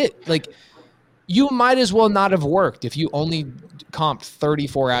 That's it. Like, you might as well not have worked if you only comped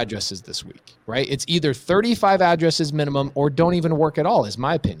 34 addresses this week, right? It's either 35 addresses minimum or don't even work at all, is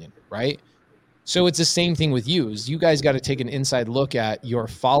my opinion, right? So it's the same thing with you. You guys got to take an inside look at your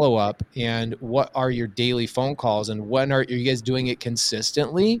follow-up and what are your daily phone calls and when are you guys doing it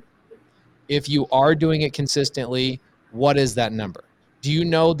consistently? If you are doing it consistently, what is that number? Do you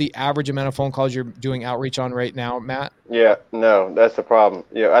know the average amount of phone calls you're doing outreach on right now, Matt? Yeah, no, that's the problem.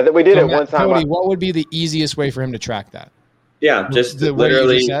 Yeah, I think we did it one time. Cody, what would be the easiest way for him to track that? Yeah, just the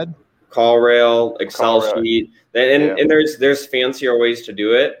literally just said? Call rail, Excel sheet, and there's fancier ways to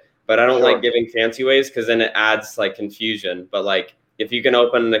do it. But I don't like giving fancy ways because then it adds like confusion. But like if you can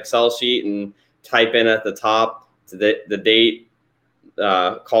open an Excel sheet and type in at the top the date,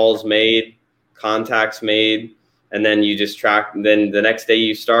 calls made, contacts made, and then you just track. Then the next day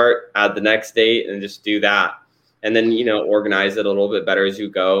you start, add the next date, and just do that. And then organize it a little bit better as you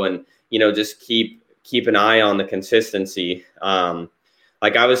go, and just keep keep an eye on the consistency.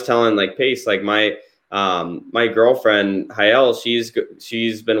 Like I was telling like Pace, like my girlfriend Hayel,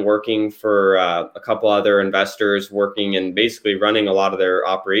 she's been working for a couple other investors, working and basically running a lot of their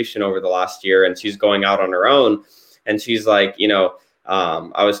operation over the last year, and she's going out on her own. And she's like,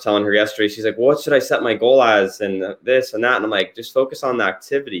 I was telling her yesterday, she's like, well, what should I set my goal as, and this and that? And I'm like, just focus on the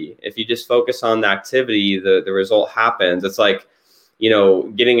activity. If you just focus on the activity, the result happens. It's like,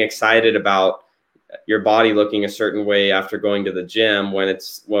 getting excited about your body looking a certain way after going to the gym, when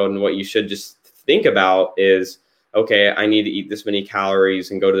what you should just think about is, okay, I need to eat this many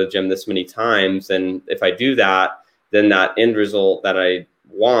calories and go to the gym this many times. And if I do that, then that end result that I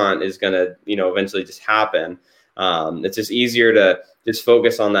want is going to, eventually just happen. It's just easier to just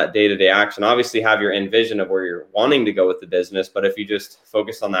focus on that day-to-day action. Obviously have your end vision of where you're wanting to go with the business, but if you just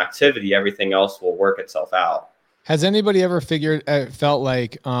focus on the activity, everything else will work itself out. Has anybody ever felt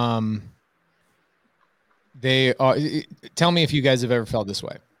like, tell me if you guys have ever felt this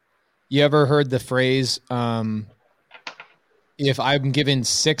way. You ever heard the phrase, if I'm given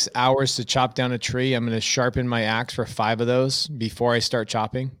 6 hours to chop down a tree, I'm going to sharpen my axe for 5 of those before I start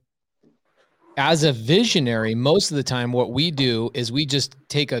chopping? As a visionary, most of the time what we do is we just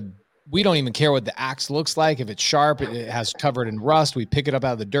we don't even care what the axe looks like. If it's sharp, it has covered in rust, we pick it up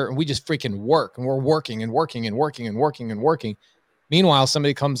out of the dirt and we just freaking work, and we're working and working and working and working and working. Meanwhile,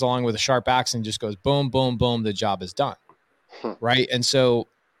 somebody comes along with a sharp axe and just goes boom, boom, boom, the job is done. Right? And so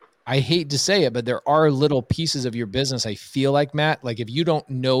I hate to say it, but there are little pieces of your business, I feel like, Matt, like if you don't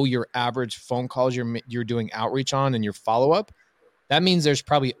know your average phone calls you're doing outreach on and your follow-up, that means there's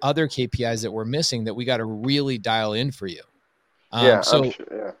probably other KPIs that we're missing that we got to really dial in for you.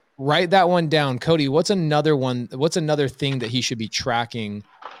 Write that one down. Cody, what's another thing that he should be tracking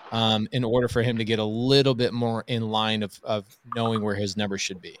in order for him to get a little bit more in line of knowing where his numbers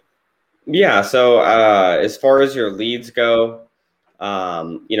should be? Yeah. So as far as your leads go,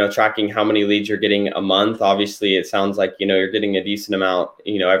 tracking how many leads you're getting a month. Obviously it sounds like, you're getting a decent amount,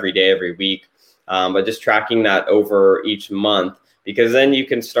 every day, every week. But just tracking that over each month, because then you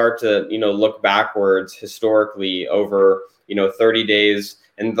can start to, look backwards historically over, 30 days.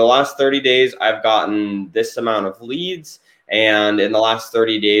 In the last 30 days, I've gotten this amount of leads. And in the last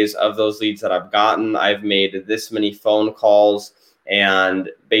 30 days of those leads that I've gotten, I've made this many phone calls.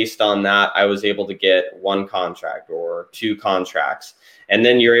 And based on that, I was able to get 1 contract or 2 contracts. And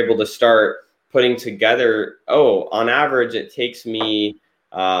then you're able to start putting together, on average, it takes me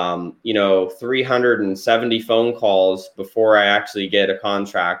 370 phone calls before I actually get a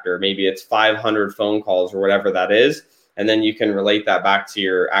contract, or maybe it's 500 phone calls or whatever that is. And then you can relate that back to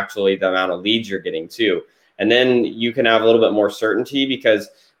the amount of leads you're getting too. And then you can have a little bit more certainty, because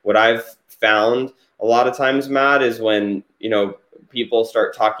what I've found a lot of times, Matt, is when, people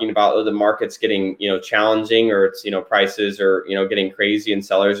start talking about the market's getting, challenging, or it's, prices are, getting crazy and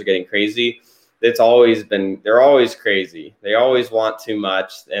sellers are getting crazy. They're always crazy. They always want too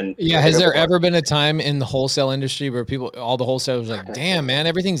much. And has there ever been a time in the wholesale industry where all the wholesalers are like, damn, man,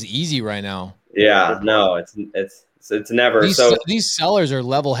 everything's easy right now? Yeah, no, it's never. These sellers are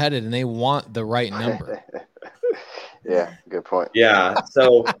level-headed and they want the right number. Yeah, good point. Yeah,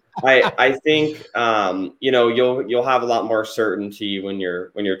 so I think you'll have a lot more certainty when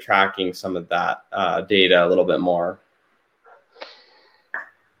you're tracking some of that data a little bit more.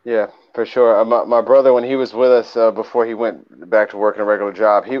 Yeah, for sure. My brother, when he was with us before he went back to working a regular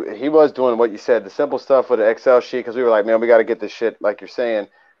job, he was doing what you said, the simple stuff with the Excel sheet, because we were like, man, we got to get this shit like you're saying.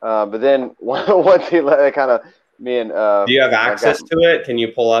 But then once he kind of me and do you have access to it? Can you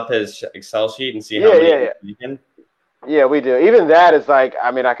pull up his Excel sheet and see how many you can? Yeah, we do. Even that is like, I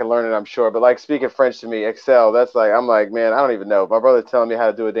mean, I can learn it, I'm sure. But like speaking French to me, Excel, that's like, I'm like, man, I don't even know. My brother's telling me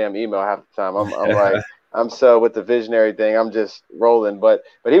how to do a damn email half the time. I'm like, I'm so with the visionary thing, I'm just rolling. But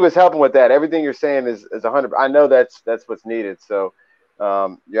he was helping with that. Everything you're saying is 100. I know that's what's needed. So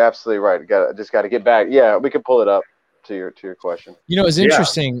you're absolutely right. Just got to get back. Yeah, we can pull it up to your question. It's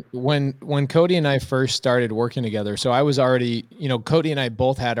interesting when Cody and I first started working together. So I was already, Cody and I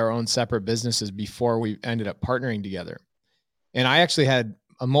both had our own separate businesses before we ended up partnering together. And I actually had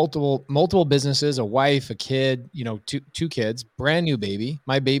multiple businesses, a wife, a kid, two kids, brand new baby.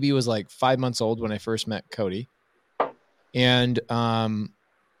 My baby was like 5 months old when I first met Cody. And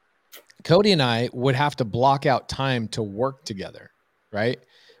Cody and I would have to block out time to work together, right?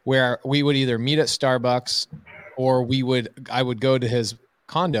 Where we would either meet at Starbucks, or I would go to his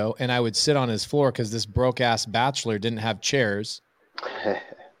condo and I would sit on his floor because this broke ass bachelor didn't have chairs.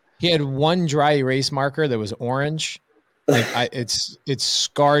 He had one dry erase marker that was orange. Like it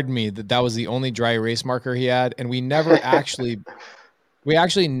scarred me that was the only dry erase marker he had. And we never actually We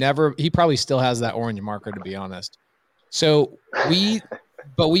actually never, he probably still has that orange marker, to be honest. So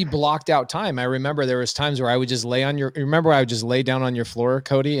but we blocked out time. I remember there was times where I would just I would just lay down on your floor,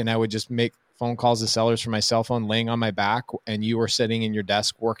 Cody, and I would just make phone calls to sellers from my cell phone, laying on my back, and you were sitting in your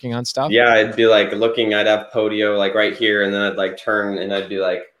desk working on stuff. Yeah, I'd be like looking, I'd have Podio like right here, and then I'd like turn and I'd be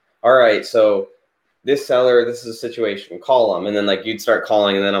like, all right, so this seller, this is a situation, call them. And then like you'd start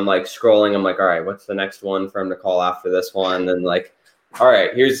calling, and then I'm like scrolling. I'm like, all right, what's the next one for him to call after this one? And like, all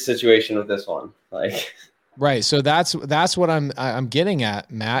right, here's the situation with this one. Like, right. So that's what I'm getting at,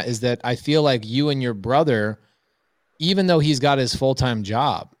 Matt, is that I feel like you and your brother, even though he's got his full-time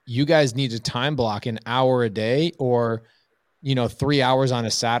job, you guys need to time block an hour a day, or 3 hours on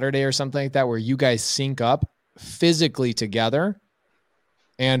a Saturday or something like that, where you guys sync up physically together.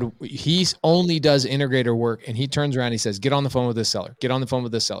 And he only does integrator work, and he turns around and he says, get on the phone with this seller, get on the phone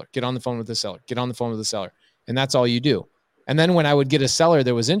with this seller, get on the phone with this seller, get on the phone with the seller. And that's all you do. And then when I would get a seller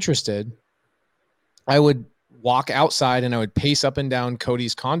that was interested, I would walk outside and I would pace up and down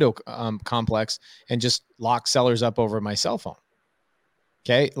Cody's condo complex and just lock sellers up over my cell phone.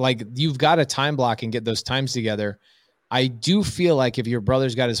 Okay. Like, you've got to time block and get those times together. I do feel like if your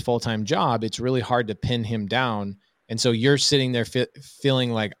brother's got his full-time job, it's really hard to pin him down. And so you're sitting there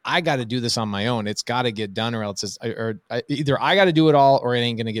feeling like, I got to do this on my own. It's got to get done, or else either I got to do it all, or it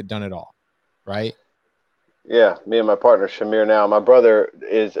ain't going to get done at all. Right. Yeah, me and my partner Shamir. Now, my brother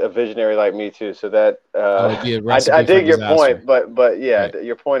is a visionary like me too, so that I dig your point, but yeah, right.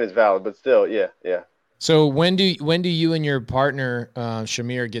 Your point is valid. But still, yeah. So when do you and your partner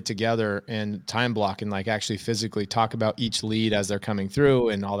Shamir get together and time block and like actually physically talk about each lead as they're coming through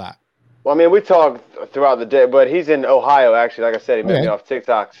and all that? Well, I mean, we talk throughout the day, but he's in Ohio actually. Like I said, he met me off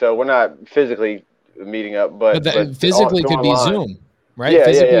TikTok, so we're not physically meeting up. But physically could be Zoom. Right. Yeah,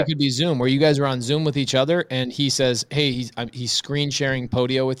 physically yeah. Could be Zoom, where you guys are on Zoom with each other, and he says, hey, he's screen sharing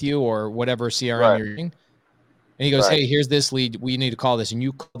Podio with you or whatever CRM you're using. And he goes, hey, here's this lead. We need to call this. And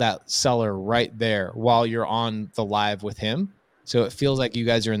you call that seller right there while you're on the live with him. So it feels like you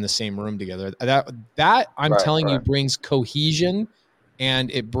guys are in the same room together. That I'm telling you brings cohesion,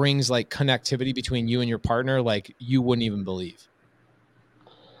 and it brings like connectivity between you and your partner like you wouldn't even believe.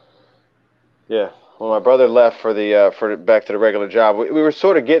 Yeah. When my brother left for back to the regular job, we were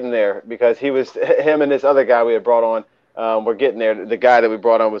sort of getting there, because him and this other guy we had brought on, we're getting there. The guy that we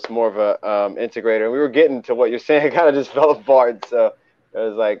brought on was more of a integrator, and we were getting to what you're saying. It kind of just fell apart. So it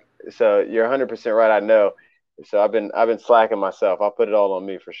was like, so you're 100% right. I know. So I've been slacking myself. I'll put it all on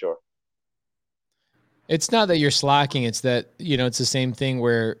me for sure. It's not that you're slacking. It's that, it's the same thing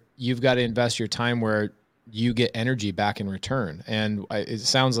where you've got to invest your time where you get energy back in return. And it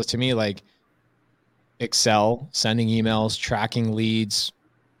sounds to me like Excel, sending emails, tracking leads,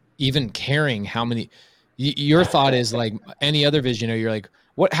 even caring how many. Your thought is like any other visionary. You're like,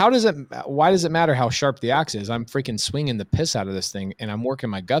 why does it matter how sharp the axe is? I'm freaking swinging the piss out of this thing and I'm working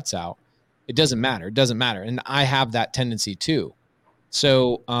my guts out. It doesn't matter. It doesn't matter. And I have that tendency too.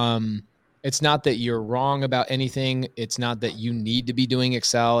 So it's not that you're wrong about anything. It's not that you need to be doing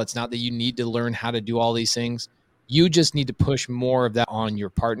Excel. It's not that you need to learn how to do all these things. You just need to push more of that on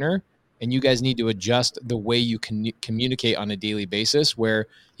your partner. And you guys need to adjust the way you can communicate on a daily basis, where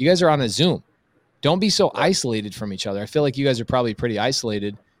you guys are on a Zoom. Don't be so isolated from each other. I feel like you guys are probably pretty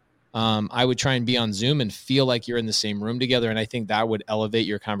isolated. I would try and be on Zoom and feel like you're in the same room together. And I think that would elevate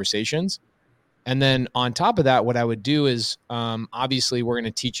your conversations. And then on top of that, what I would do is, obviously, we're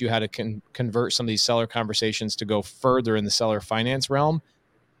going to teach you how to convert some of these seller conversations to go further in the seller finance realm.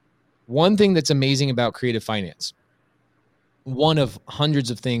 One thing that's amazing about creative finance, one of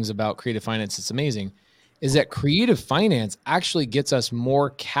hundreds of things about creative finance that's amazing, is that creative finance actually gets us more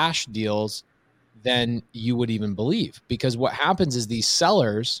cash deals than you would even believe. Because what happens is these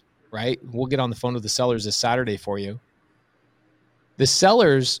sellers, right? We'll get on the phone with the sellers this Saturday for you. The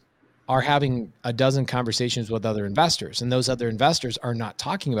sellers are having a dozen conversations with other investors, and those other investors are not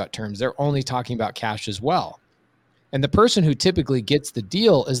talking about terms. They're only talking about cash as well. And the person who typically gets the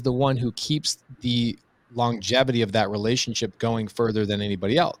deal is the one who keeps the longevity of that relationship going further than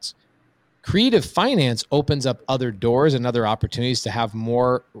anybody else. Creative finance opens up other doors and other opportunities to have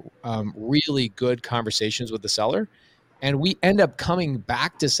more really good conversations with the seller. And we end up coming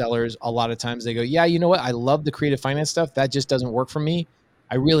back to sellers a lot of times. They go, yeah, you know what? I love the creative finance stuff. That just doesn't work for me.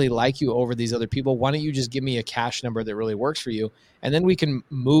 I really like you over these other people. Why don't you just give me a cash number that really works for you? And then we can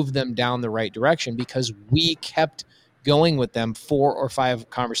move them down the right direction, because we kept going with them 4 or 5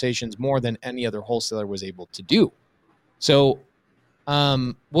 conversations more than any other wholesaler was able to do. So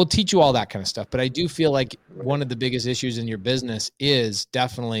we'll teach you all that kind of stuff. But I do feel like one of the biggest issues in your business is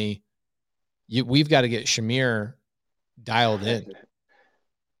definitely we've got to get Shamir dialed in.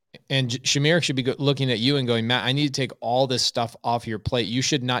 And Shamir should be looking at you and going, Matt, I need to take all this stuff off your plate. You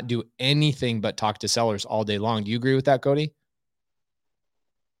should not do anything but talk to sellers all day long. Do you agree with that, Cody?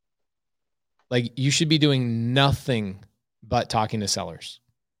 Like, you should be doing nothing but talking to sellers.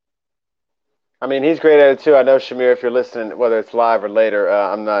 I mean, he's great at it too. I know, Shamir, if you're listening, whether it's live or later,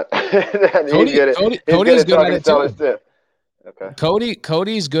 I'm not. Cody's good at it too. Okay.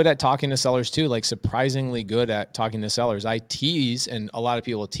 Cody's good at talking to sellers too, like surprisingly good at talking to sellers. I tease, and a lot of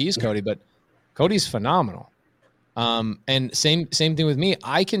people tease Cody, but Cody's phenomenal. And same thing with me.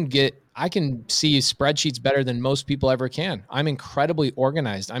 I can see spreadsheets better than most people ever can. I'm incredibly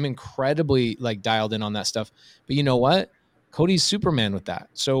organized. I'm incredibly like dialed in on that stuff. But you know what? Cody's Superman with that.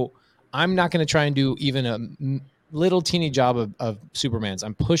 So I'm not going to try and do even a little teeny job of Superman's.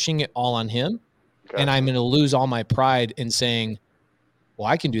 I'm pushing it all on him. And I'm going to lose all my pride in saying, well,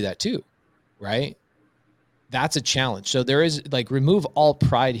 I can do that too. Right. That's a challenge. So there is like, remove all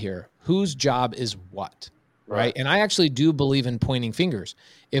pride here. Whose job is what? Right. And I actually do believe in pointing fingers.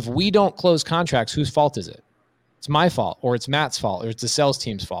 If we don't close contracts, whose fault is it? It's my fault, or it's Matt's fault, or it's the sales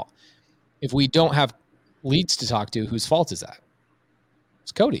team's fault. If we don't have leads to talk to, whose fault is that?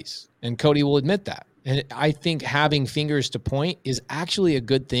 It's Cody's. And Cody will admit that. And I think having fingers to point is actually a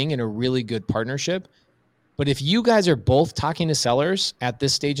good thing and a really good partnership. But if you guys are both talking to sellers at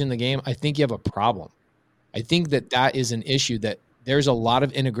this stage in the game, I think you have a problem. I think that is an issue, that there's a lot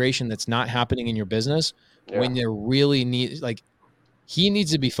of integration that's not happening in your business when there really he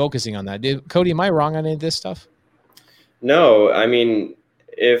needs to be focusing on that. Cody, am I wrong on any of this stuff? No, I mean,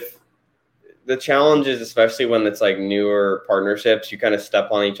 if the challenge is, especially when it's like newer partnerships, you kind of step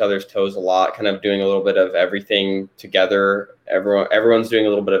on each other's toes a lot, kind of doing a little bit of everything together. Everyone's doing a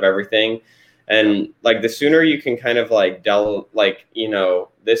little bit of everything. And like the sooner you can kind of like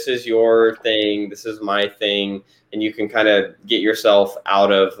this is your thing, this is my thing. And you can kind of get yourself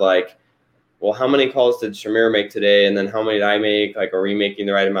out of like, well, how many calls did Shamir make today? And then how many did I make? Like, are we making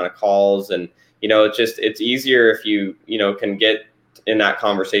the right amount of calls? And, it's easier if you can get in that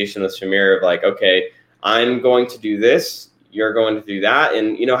conversation with Shamir of like, okay, I'm going to do this, you're going to do that.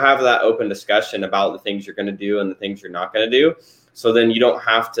 And, have that open discussion about the things you're going to do and the things you're not going to do. So then you don't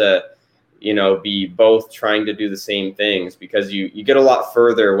have to, be both trying to do the same things, because you get a lot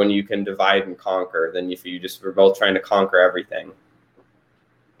further when you can divide and conquer than if you just were both trying to conquer everything.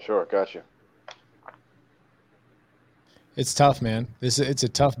 Sure. Gotcha. It's tough, man. It's a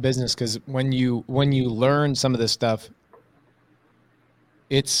tough business, because when you learn some of this stuff,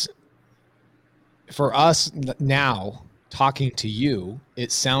 it's for us now talking to you, it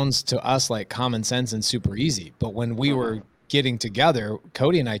sounds to us like common sense and super easy. But when we were getting together,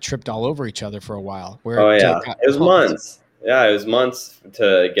 Cody and I tripped all over each other for a while. It was months. Yeah, it was months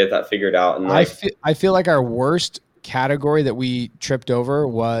to get that figured out. And I feel like our worst category that we tripped over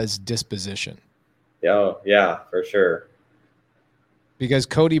was disposition. Yeah, for sure. Because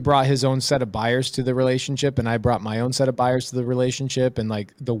Cody brought his own set of buyers to the relationship, and I brought my own set of buyers to the relationship. And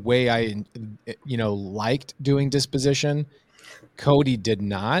like the way I, liked doing disposition, Cody did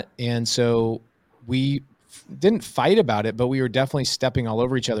not. And so we didn't fight about it, but we were definitely stepping all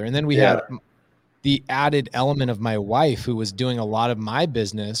over each other. And then we had the added element of my wife, who was doing a lot of my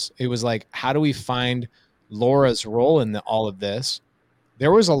business. It was like, how do we find Laura's role in all of this?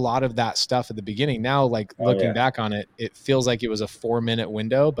 There was a lot of that stuff at the beginning. Now, like looking back on it, it feels like it was a 4-minute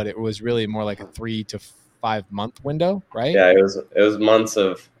window, but it was really more like a 3 to 5 month window, right? Yeah, it was months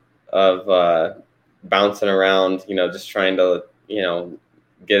of bouncing around, just trying to,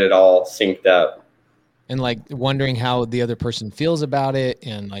 get it all synced up. And like wondering how the other person feels about it.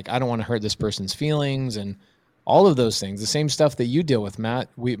 And like, I don't want to hurt this person's feelings and all of those things. The same stuff that you deal with, Matt.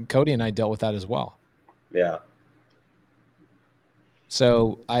 Cody and I dealt with that as well. Yeah.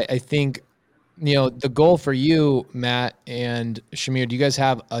 So I think, the goal for you, Matt and Shamir, do you guys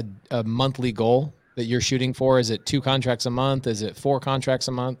have a monthly goal that you're shooting for? Is it 2 contracts a month? Is it 4 contracts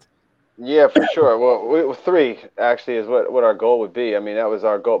a month? Yeah, for sure. Well, 3 actually is what our goal would be. I mean, that was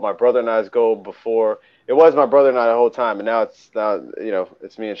our goal. My brother and I's goal before. It was my brother and I the whole time, and now it's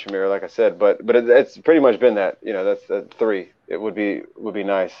me and Shamir, like I said. But it's pretty much been that. That's 3. It would be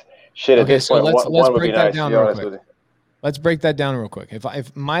nice. Shit, at this point, let's break that down real quick. Let's break that down real quick.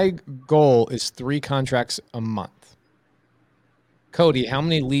 If my goal is 3 contracts a month, Cody, how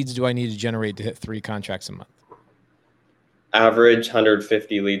many leads do I need to generate to hit 3 contracts a month? Average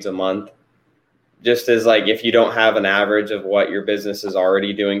 150 leads a month. Just as like, if you don't have an average of what your business is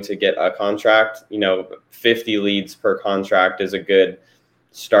already doing to get a contract, 50 leads per contract is a good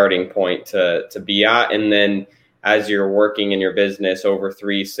starting point to be at. And then as you're working in your business over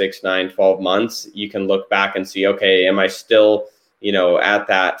 3, 6, 9, 12 months, you can look back and see, okay, am I still at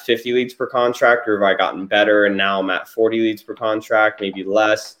that 50 leads per contract, or have I gotten better and now I'm at 40 leads per contract, maybe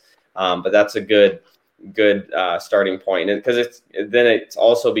less? But that's a good starting point, because then it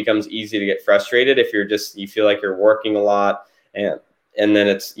also becomes easy to get frustrated if you feel like you're working a lot, and then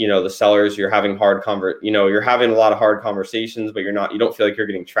it's the sellers, you're having you're having a lot of hard conversations, but you don't feel like you're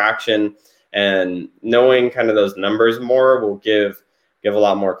getting traction. And knowing kind of those numbers more will give a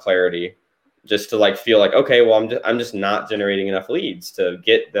lot more clarity, just to feel like, okay, well, I'm just not generating enough leads to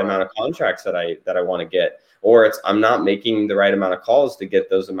get the amount of contracts that I want to get, or I'm not making the right amount of calls to get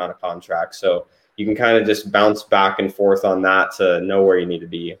those amount of contracts. So you can kind of just bounce back and forth on that to know where you need to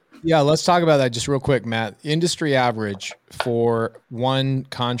be. Yeah, let's talk about that just real quick, Matt. Industry average for one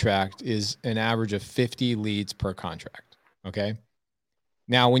contract is an average of 50 leads per contract. Okay.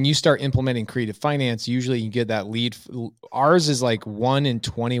 Now, when you start implementing creative finance, usually you get that lead. Ours is like 1 in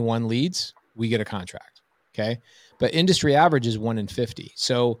 21 leads, we get a contract. Okay. But industry average is 1 in 50.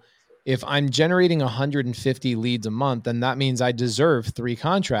 So if I'm generating 150 leads a month, then that means I deserve 3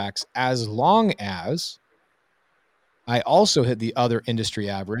 contracts, as long as I also hit the other industry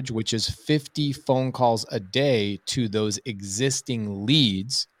average, which is 50 phone calls a day to those existing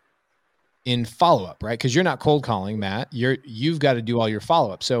leads in follow-up, right? Because you're not cold calling, Matt. You've got to do all your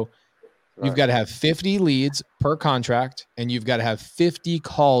follow-up. So you've got to have 50 leads per contract, and you've got to have 50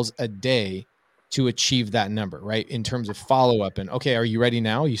 calls a day to achieve that number, right? In terms of follow-up. And okay, are you ready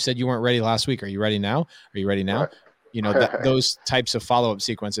now? You said you weren't ready last week. Are you ready now? Are you ready now? Right. Those types of follow-up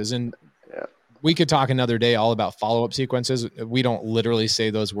sequences. And we could talk another day all about follow-up sequences. We don't literally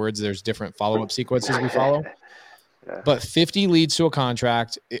say those words. There's different follow-up sequences we follow. But 50 leads to a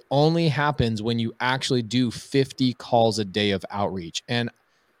contract, it only happens when you actually do 50 calls a day of outreach. And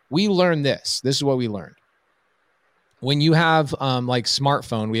we learned this. This is what we learned. When you have like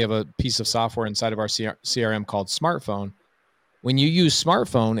smartphone, we have a piece of software inside of our CRM called Smartphone. When you use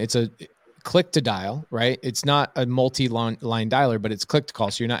Smartphone, it's a click to dial, right? It's not a multi-line dialer, but it's click to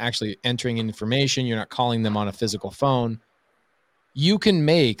call. So you're not actually entering information. You're not calling them on a physical phone. You can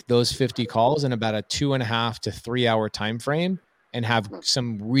make those 50 calls in about a 2.5 to 3 hour time frame and have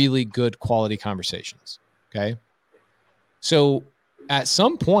some really good quality conversations. Okay. So at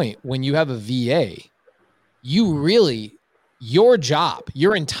some point when you have a VA, your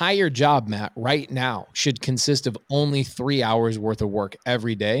entire job, Matt, right now should consist of only 3 hours worth of work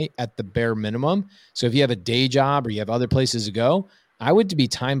every day at the bare minimum. So if you have a day job or you have other places to go, I would be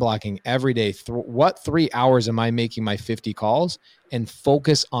time blocking every day. What 3 hours am I making my 50 calls, and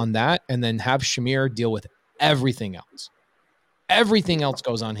focus on that, and then have Shamir deal with everything else. Everything else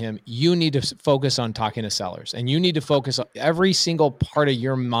goes on him. You need to focus on talking to sellers, and you need to focus on every single part of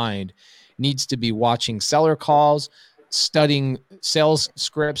your mind needs to be watching seller calls, studying sales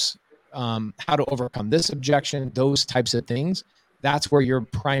scripts, how to overcome this objection, those types of things. That's where your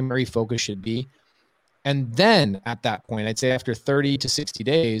primary focus should be. And then at that point, I'd say after 30 to 60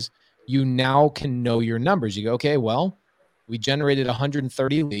 days, you now can know your numbers. You go, okay, well, we generated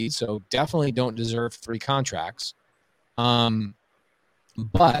 130 leads, so definitely don't deserve 3 contracts.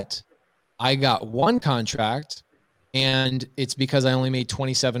 But I got 1 contract, and it's because I only made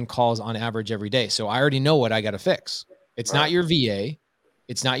 27 calls on average every day. So I already know what I got to fix. It's not your VA.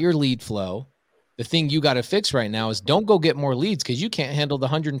 It's not your lead flow. The thing you got to fix right now is don't go get more leads, because you can't handle the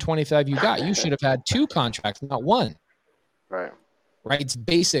 125 you got. You should have had 2 contracts, not 1. Right. It's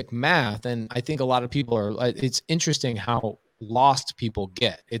basic math. And I think a lot of people it's interesting how lost people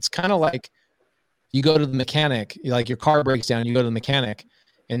get. It's kind of like you go to the mechanic, like your car breaks down, you go to the mechanic,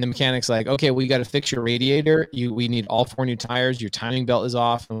 and the mechanic's like, okay, we got to fix your radiator. We need all 4 new tires. Your timing belt is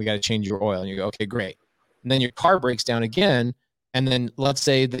off, and we got to change your oil. And you go, okay, great. And then your car breaks down again. And then let's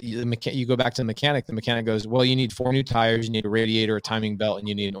say that you go back to the mechanic. The mechanic goes, well, you need 4 new tires, you need a radiator, a timing belt, and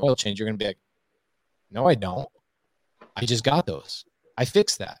you need an oil change. You're going to be like, no, I don't. I just got those. I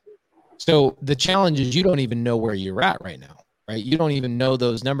fixed that. So the challenge is you don't even know where you're at right now, right? You don't even know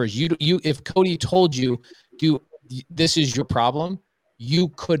those numbers. If Cody told you, this is your problem, you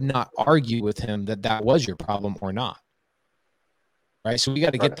could not argue with him that was your problem or not, right? So we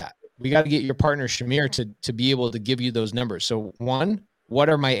got to get that. We got to get your partner Shamir to be able to give you those numbers. So 1, what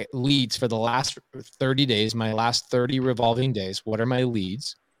are my leads for the last 30 days, my last 30 revolving days? What are my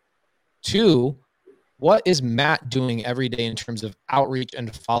leads? 2, what is Matt doing every day in terms of outreach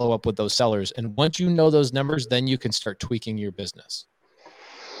and follow up with those sellers? And once you know those numbers, then you can start tweaking your business.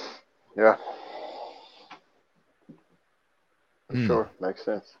 Yeah. Sure. Makes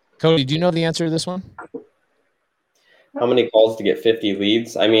sense. Cody, do you know the answer to this one? How many calls to get 50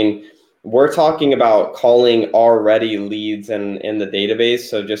 leads? I mean, we're talking about calling already leads in the database.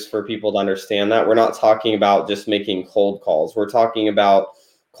 So just for people to understand that, we're not talking about just making cold calls. We're talking about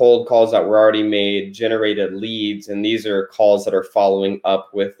cold calls that were already made, generated leads, and these are calls that are following up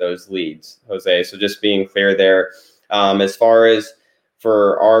with those leads, Jose. So just being fair there. As far as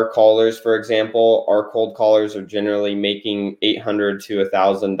for our callers, for example, our cold callers are generally making 800 to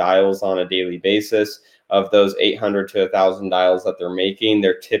 1,000 dials on a daily basis. Of those 800 to 1,000 dials that they're making,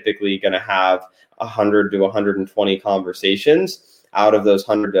 they're typically going to have 100 to 120 conversations. Out of those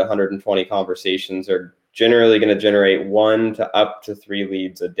 100 to 120 conversations, are generally going to generate 1 to up to 3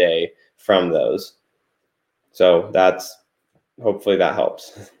 leads a day from those. So that's, hopefully that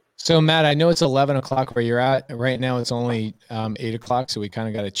helps. So Matt, I know it's 11 o'clock where you're at right now. It's only 8 o'clock. So we kind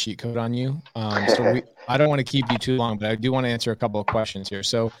of got a cheat code on you. I don't want to keep you too long, but I do want to answer a couple of questions here.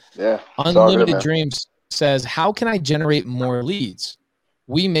 So Yeah, Unlimited Dreams says, how can I generate more leads?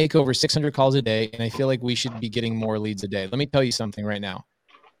 We make over 600 calls a day, and I feel like we should be getting more leads a day. Let me tell you something right now.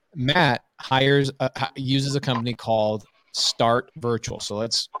 Matt uses a company called Start Virtual. So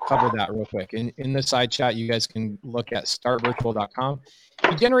let's cover that real quick. In the side chat, you guys can look at startvirtual.com.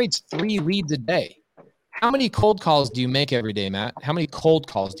 He generates 3 leads a day. How many cold calls do you make every day, Matt? How many cold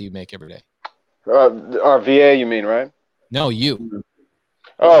calls do you make every day? Our VA, you mean, right? No, you.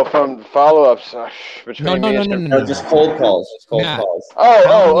 Oh, from follow-ups between No, just cold calls. Just cold Matt, calls.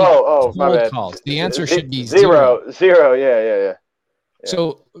 Oh, my bad. Calls. The answer should be zero. Zero. Yeah.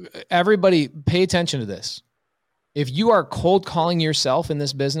 So everybody pay attention to this. If you are cold calling yourself in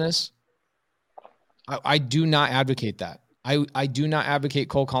this business, I do not advocate that. I do not advocate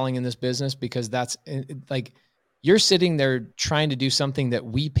cold calling in this business, because that's like, you're sitting there trying to do something that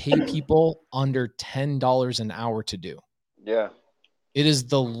we pay people under $10 an hour to do. Yeah. It is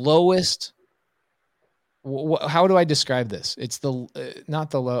the lowest. How do I describe this? It's not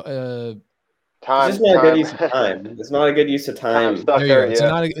the low. Time. It's just not a good use of time. It's not a good use of time.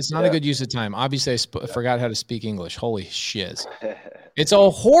 It's not a good use of time. Obviously, I forgot how to speak English. Holy shiz. It's a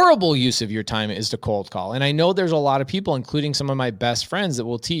horrible use of your time is to cold call. And I know there's a lot of people, including some of my best friends, that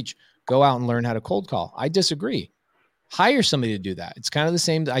will teach, go out and learn how to cold call. I disagree. Hire somebody to do that. It's kind of the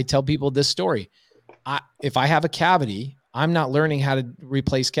same. I tell people this story. If I have a cavity, I'm not learning how to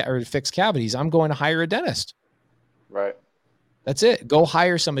replace or fix cavities. I'm going to hire a dentist. Right. That's it. Go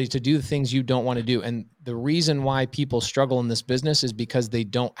hire somebody to do the things you don't want to do. And the reason why people struggle in this business is because they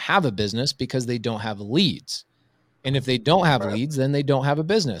don't have a business, because they don't have leads. And if they don't have leads, then they don't have a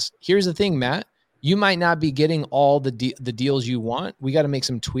business. Here's the thing, Matt. You might not be getting all the deals you want. We got to make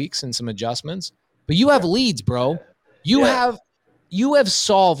some tweaks and some adjustments. But you have leads, bro. You have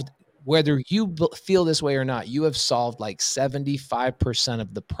solved, whether you feel this way or not, you have solved like 75%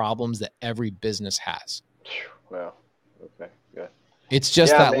 of the problems that every business has. Well, okay. Good. It's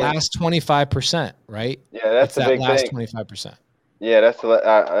just last 25%, right? Yeah, that's the big last thing. 25%. Yeah,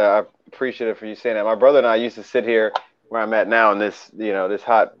 I appreciate it for you saying that. My brother and I used to sit here where I'm at now in this, this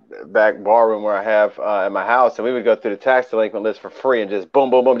hot back bar room where I have at my house, and we would go through the tax delinquent list for free and just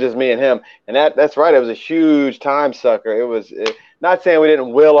boom, boom, boom, just me and him. And that's right. It was a huge time sucker. It was not saying we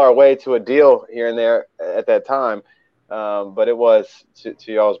didn't will our way to a deal here and there at that time, but it was to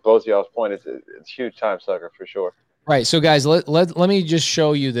both y'all's point. It's a huge time sucker for sure. Right. So guys, let me just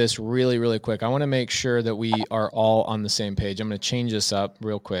show you this really, really quick. I want to make sure that we are all on the same page. I'm going to change this up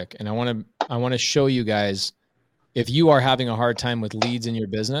real quick. And I want to show you guys, if you are having a hard time with leads in your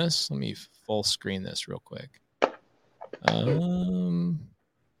business, let me full screen this real quick. All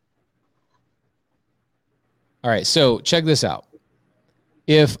right. So check this out.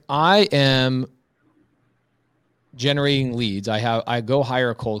 If I am generating leads, I go hire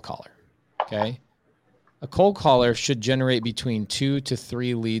a cold caller. Okay. A cold caller should generate between 2 to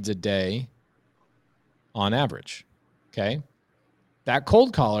 3 leads a day on average. Okay. That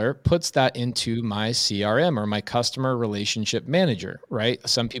cold caller puts that into my CRM, or my customer relationship manager, right?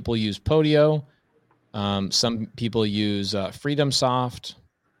 Some people use Podio. Some people use FreedomSoft.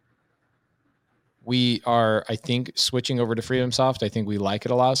 We are, I think, switching over to FreedomSoft. I think we like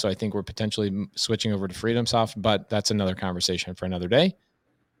it a lot. So I think we're potentially switching over to FreedomSoft, but that's another conversation for another day.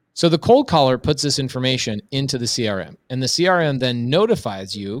 So the cold caller puts this information into the CRM, and the CRM then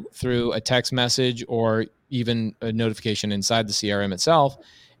notifies you through a text message or even a notification inside the CRM itself,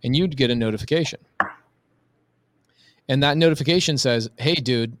 and you'd get a notification. And that notification says, hey,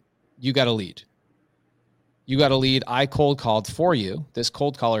 dude, you got a lead. You got a lead. I cold called for you. This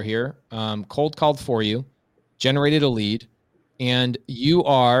cold caller here cold called for you, generated a lead, and you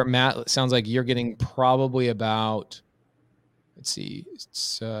are, Matt, it sounds like you're getting probably about... Let's see.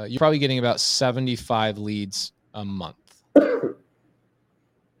 You're probably getting about 75 leads a month. Okay.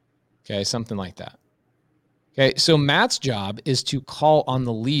 Okay. Something like that. Okay. So Matt's job is to call on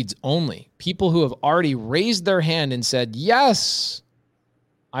the leads only. People who have already raised their hand and said, yes,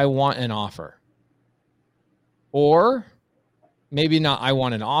 I want an offer. Or maybe not I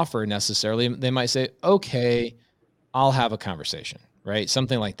want an offer necessarily. They might say, okay, I'll have a conversation, right?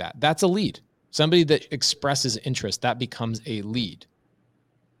 Something like that. That's a lead. Somebody that expresses interest, that becomes a lead.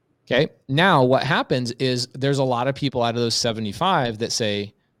 Okay. Now what happens is there's a lot of people out of those 75 that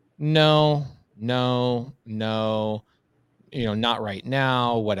say, no, not right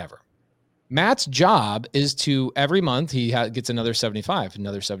now, whatever. Matt's job is to every month he gets another 75,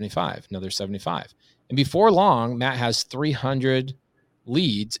 another 75, another 75. And before long, Matt has 300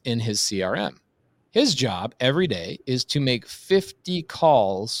 leads in his CRM. His job every day is to make 50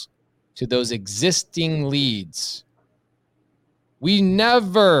 calls to those existing leads. We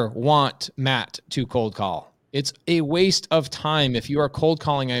never want Matt to cold call. It's a waste of time. If you are cold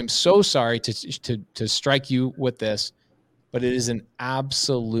calling, I am so sorry to strike you with this, but it is an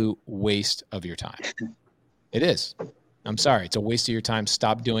absolute waste of your time. It is. I'm sorry. It's a waste of your time.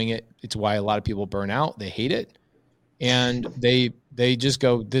 Stop doing it. It's why a lot of people burn out. They hate it. And they just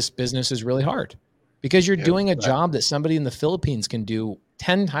go, this business is really hard because you're doing a job that somebody in the Philippines can do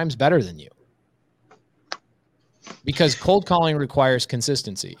 10 times better than you. Because cold calling requires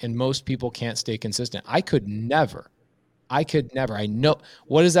consistency and most people can't stay consistent. I could never. I know.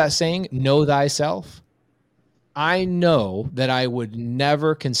 What is that saying? Know thyself. I know that I would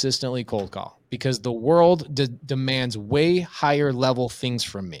never consistently cold call because the world demands way higher level things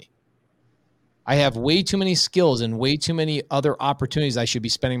from me. I have way too many skills and way too many other opportunities I should be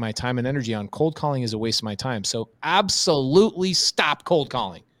spending my time and energy on. Cold calling is a waste of my time. So absolutely stop cold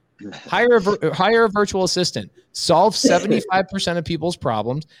calling. Hire a virtual assistant. Solve 75% of people's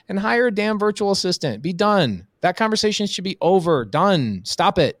problems and hire a damn virtual assistant. Be done. That conversation should be over. Done.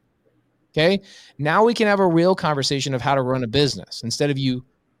 Stop it. Okay. Now we can have a real conversation of how to run a business instead of you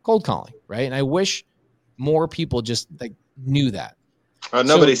cold calling, right? And I wish more people just knew that.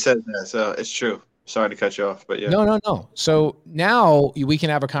 Nobody said that, so it's true. Sorry to cut you off, but yeah. No. So now we can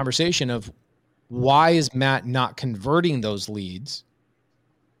have a conversation of why is Matt not converting those leads?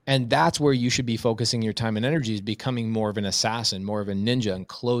 And that's where you should be focusing your time and energy, is becoming more of an assassin, more of a ninja, and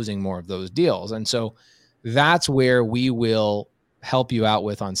closing more of those deals. And so that's where we will help you out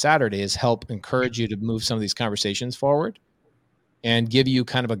with on Saturday, is help encourage you to move some of these conversations forward and give you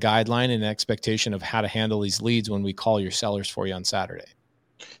kind of a guideline and an expectation of how to handle these leads when we call your sellers for you on Saturday.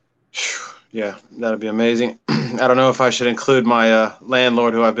 Yeah, that'd be amazing. I don't know if I should include my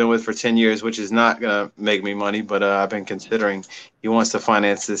landlord who I've been with for 10 years, which is not going to make me money, but I've been considering. He wants to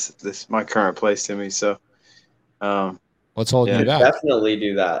finance this my current place to me. So what's holding you back? Definitely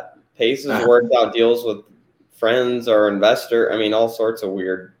do that. Pace has worked out deals with friends or investor. I mean, all sorts of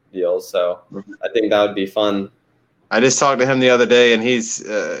weird deals. So I think that would be fun. I just talked to him the other day, and he's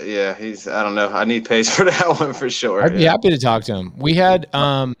I don't know. I need Pace for that one for sure. I'd be happy to talk to him. We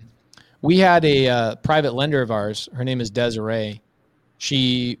had a private lender of ours. Her name is Desiree.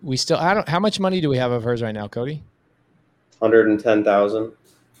 How much money do we have of hers right now, Cody? 110,000.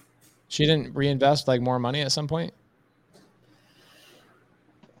 She didn't reinvest more money at some point?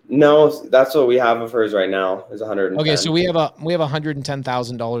 No, that's what we have of hers right now is 110. Okay, so we have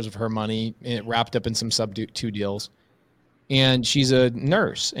 $110,000 of her money wrapped up in some sub-2 deals. And she's a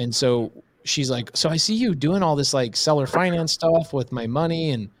nurse. And so she's like, so I see you doing all this seller finance stuff with my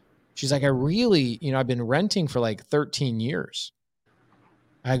money. And she's like, I really, I've been renting for 13 years.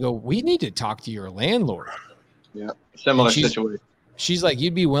 I go, we need to talk to your landlord. Yeah. Similar situation. She's like,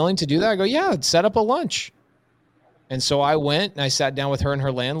 you'd be willing to do that? I go, yeah, set up a lunch. And so I went and I sat down with her and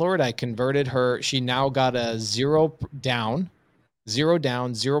her landlord. I converted her. She now got a 0 down,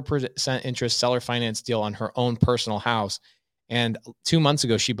 0% interest seller finance deal on her own personal house. And 2 months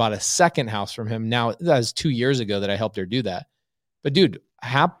ago, she bought a second house from him. Now, that was 2 years ago that I helped her do that. But dude,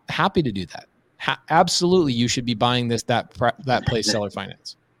 happy to do that. Absolutely, you should be buying that place seller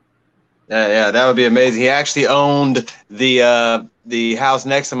finance. Yeah, that would be amazing. He actually owned the house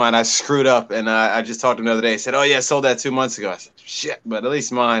next to mine. I screwed up, and I just talked to him the other day. He said, "Oh yeah, I sold that 2 months ago." I said, "Shit," but at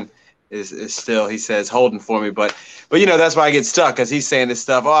least mine is still, he says, holding for me. But that's why I get stuck, because he's saying this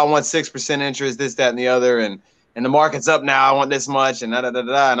stuff. Oh, I want 6% interest, this, that, and the other, and the market's up now. I want this much, and and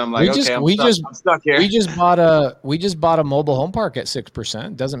I'm like, I'm stuck here. We just bought a mobile home park at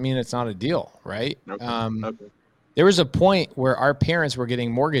 6%. Doesn't mean it's not a deal, right? Okay. There was a point where our parents were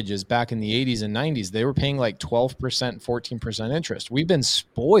getting mortgages back in the 80s and 90s. They were paying 12%, 14% interest. We've been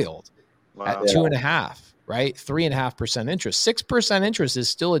spoiled at 2.5%, right? 3.5% interest. 6% interest is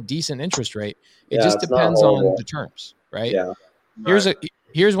still a decent interest rate. It just depends on the terms, right? Yeah.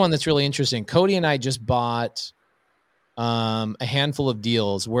 Here's one that's really interesting. Cody and I just bought a handful of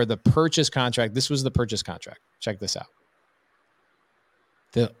deals where the purchase contract, this was the purchase contract. Check this out.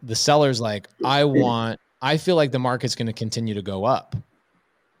 The seller's like, I feel like the market's going to continue to go up.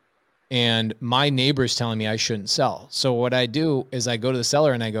 And my neighbor's telling me I shouldn't sell. So what I do is I go to the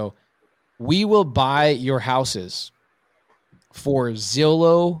seller and I go, we will buy your houses for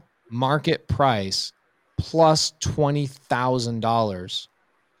Zillow market price plus $20,000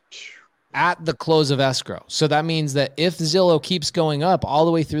 at the close of escrow. So that means that if Zillow keeps going up all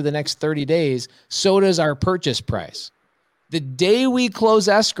the way through the next 30 days, so does our purchase price. The day we close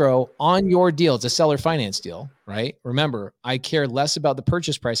escrow on your deal, it's a seller finance deal, right? Remember, I care less about the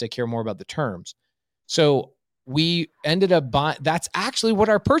purchase price. I care more about the terms. So we ended up buying, that's actually what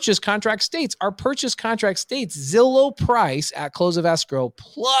our purchase contract states. Our purchase contract states Zillow price at close of escrow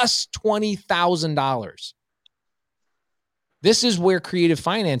plus $20,000. This is where creative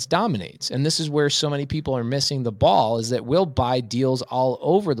finance dominates. And this is where so many people are missing the ball, is that we'll buy deals all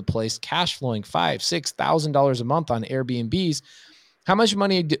over the place, cash flowing $5,000, $6,000 a month on Airbnbs. How much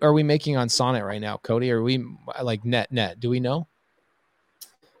money are we making on Sonnet right now, Cody? Are we like net? Do we know?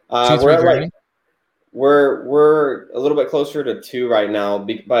 We're a little bit closer to 2 right now,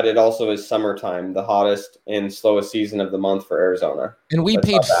 but it also is summertime, the hottest and slowest season of the month for Arizona. And we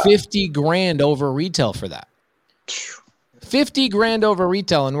paid $50,000 over retail for that. $50,000 over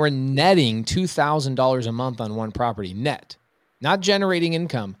retail, and we're netting $2,000 a month on one property. Net, not generating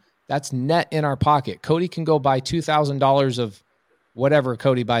income. That's net in our pocket. Cody can go buy $2,000 of whatever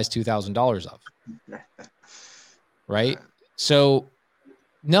Cody buys $2,000 of. Right? So,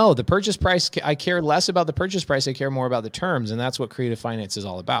 no, the purchase price, I care less about the purchase price. I care more about the terms, and that's what creative finance is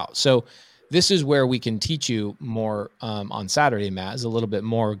all about. So this is where we can teach you more on Saturday, Matt, is a little bit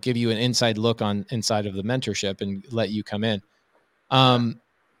more, give you an inside look on inside of the mentorship and let you come in.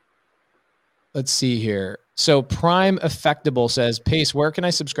 Let's see here. So Prime Effectable says, Pace, where can I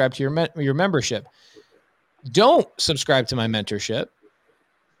subscribe to your membership? Don't subscribe to my mentorship.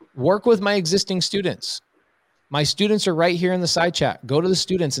 Work with my existing students. My students are right here in the side chat. Go to the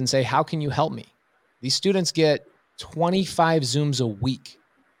students and say, how can you help me? These students get 25 Zooms a week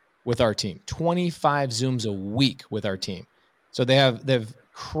with our team, 25 Zooms a week with our team. So they have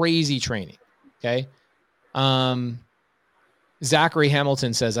crazy training. Okay. Zachary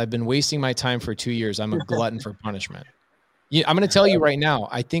Hamilton says, I've been wasting my time for 2 years. I'm a glutton for punishment. I'm going to tell you right now,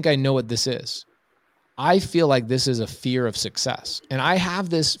 I think I know what this is. I feel like this is a fear of success. And I have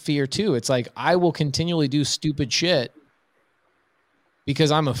this fear too. It's like, I will continually do stupid shit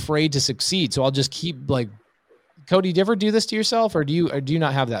because I'm afraid to succeed. So I'll just keep like, Cody, do you ever do this to yourself, or do you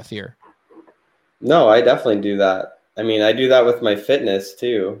not have that fear? No, I definitely do that. I mean, I do that with my fitness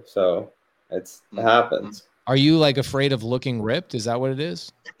too. So it happens. Are you like afraid of looking ripped? Is that what it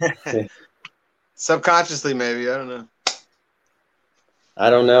is? Subconsciously, maybe. I don't know. I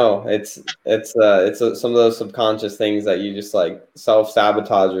don't know. It's some of those subconscious things that you just like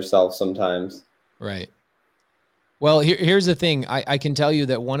self-sabotage yourself sometimes. Right. Well, here's the thing. I can tell you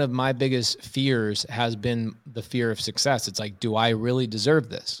that one of my biggest fears has been the fear of success. It's like, do I really deserve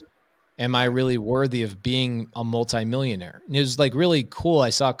this? Am I really worthy of being a multimillionaire? And it was like really cool.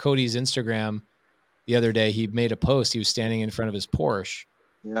 I saw Cody's Instagram the other day. He made a post. He was standing in front of his Porsche.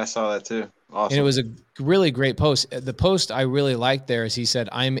 Yeah, I saw that too. Awesome. And it was a really great post. The post I really liked there is he said,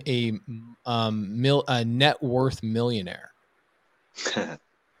 I'm a net worth millionaire.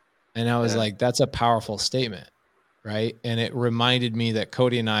 And I was like, that's a powerful statement. Right. And it reminded me that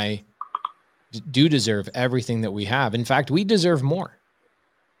Cody and I do deserve everything that we have. In fact, we deserve more.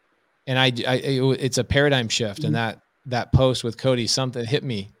 And it's a paradigm shift. And that post with Cody, something hit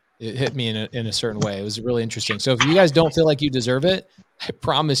me. It hit me in a certain way. It was really interesting. So if you guys don't feel like you deserve it, I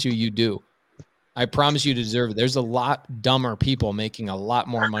promise you do. I promise you deserve it. There's a lot dumber people making a lot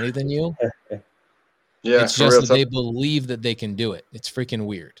more money than you. Yeah. It's just that they believe that they can do it. It's freaking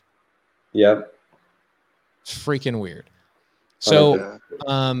weird. Yep. It's freaking weird. So,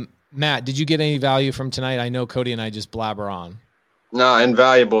 Matt, did you get any value from tonight? I know Cody and I just blabber on. No,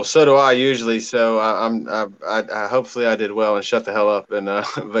 invaluable. So do I usually. So I hopefully I did well and shut the hell up. And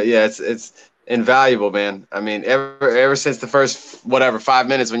but yeah, it's invaluable, man. I mean, ever since the first 5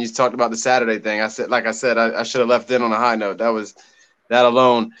 minutes when you talked about the Saturday thing, I said I should have left in on a high note. That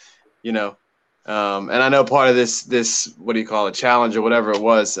alone, you know. And I know part of this what do you call it, challenge or whatever it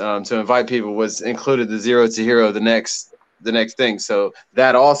was, to invite people was included the 0 to hero, the next thing. So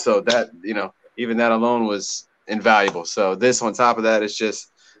that also, you know, even that alone was invaluable. So this on top of that is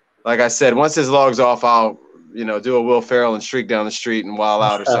just, like I said, once this logs off, I'll, you know, do a Will Ferrell and streak down the street and wild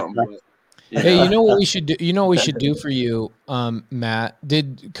out or something. Hey, you know what we should do? You know what we should do for you, Matt?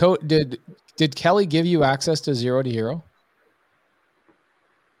 Did Kelly give you access to Zero to Hero?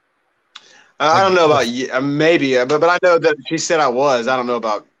 I don't know about maybe, but I know that she said I was. I don't know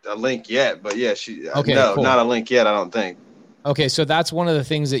about a link yet, but yeah, Okay, no, cool. not a link yet. I don't think. Okay, so that's one of the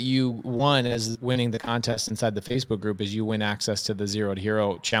things that you won as winning the contest inside the Facebook group is you win access to the Zero to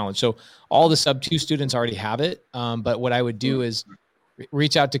Hero challenge. So all the sub 2 students already have it, but what I would do is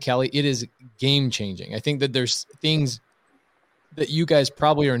reach out to Kelly. It is game changing. I think that there's things that you guys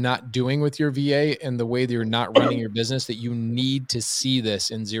probably are not doing with your VA and the way that you're not running your business that you need to see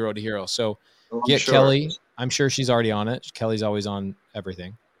this in Zero to Hero. So get Kelly. I'm sure she's already on it. Kelly's always on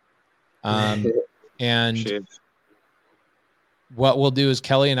everything. And what we'll do is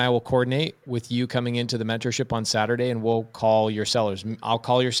Kelly and I will coordinate with you coming into the mentorship on Saturday, and we'll call your sellers. I'll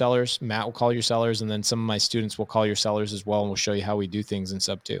call your sellers. Matt will call your sellers. And then some of my students will call your sellers as well. And we'll show you how we do things in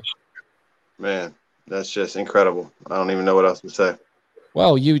sub 2. Man, that's just incredible. I don't even know what else to say.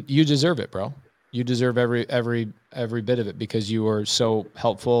 Well, you deserve it, bro. You deserve every bit of it because you were so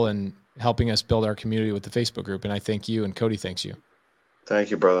helpful and helping us build our community with the Facebook group. And I thank you, and Cody thanks you. Thank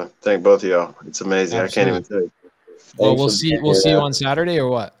you, brother. Thank both of y'all. It's amazing. Absolutely. I can't even tell you. Well, we'll see you on Saturday or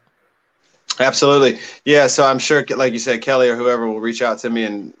what? Absolutely. Yeah. So I'm sure, like you said, Kelly or whoever will reach out to me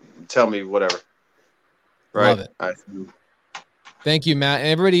and tell me whatever. Right. Love it. Thank you, Matt. And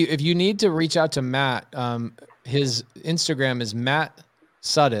everybody, if you need to reach out to Matt, his Instagram is Matt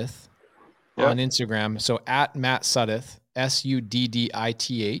Suddith on Instagram. So at Matt Suddith,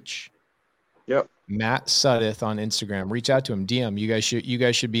 Suddith. Yep. Matt Suddith on Instagram. Reach out to him. DM. You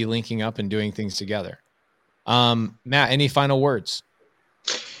guys should be linking up and doing things together. Matt, any final words?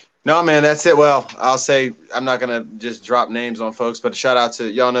 No, man, that's it. Well, I'll say I'm not going to just drop names on folks, but a shout out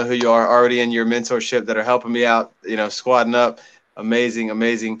to y'all know who you are already in your mentorship that are helping me out, squadding up. Amazing.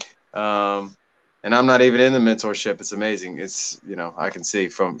 And I'm not even in the mentorship. It's amazing. It's, I can see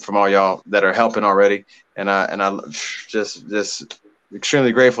from all y'all that are helping already. And I just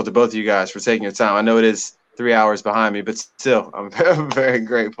extremely grateful to both of you guys for taking your time. I know it is 3 hours behind me, but still, I'm very, very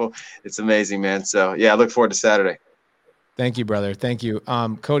grateful. It's amazing, man. So yeah, I look forward to Saturday. Thank you, brother. Thank you.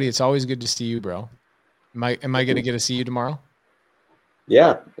 Cody, it's always good to see you, bro. Am I going to get to see you tomorrow?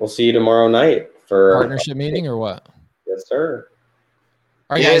 Yeah. We'll see you tomorrow night for partnership meeting or what? Yes, sir.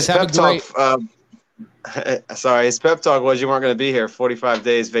 All right, guys, have a great... Sorry, his pep talk was you weren't going to be here 45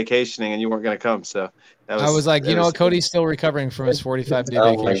 days vacationing and you weren't going to come. So I was like, Cody's still recovering from his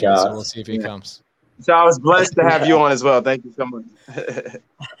 45-day vacation. So we'll see if he comes. So I was blessed to have you on as well. Thank you so much.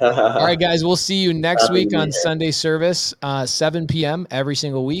 All right, guys, we'll see you next week on Sunday service, 7 p.m. every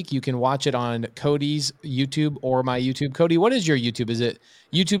single week. You can watch it on Cody's YouTube or my YouTube. Cody, what is your YouTube? Is it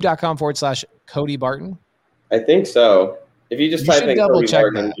youtube.com/Cody Barton? I think so. If you just type in Cody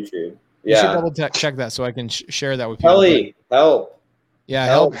Barton on YouTube. You should double check that so I can share that with people. Kelly, help. Yeah,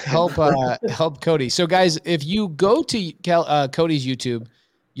 help Cody. So, guys, if you go to Cody's YouTube,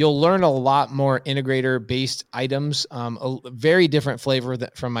 you'll learn a lot more integrator-based items, a very different flavor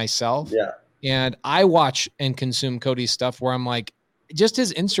from myself. Yeah. And I watch and consume Cody's stuff where I'm like, just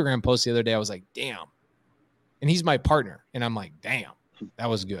his Instagram post the other day, I was like, damn. And he's my partner. And I'm like, damn, that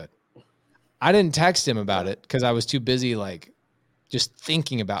was good. I didn't text him about it because I was too busy, just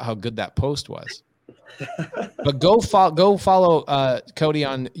thinking about how good that post was. But go follow Cody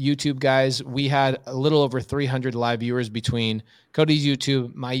on YouTube, guys. We had a little over 300 live viewers between Cody's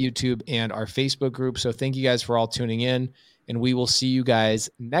YouTube, my YouTube, and our Facebook group. So thank you guys for all tuning in, and we will see you guys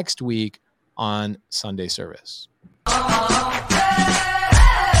next week on Sunday service.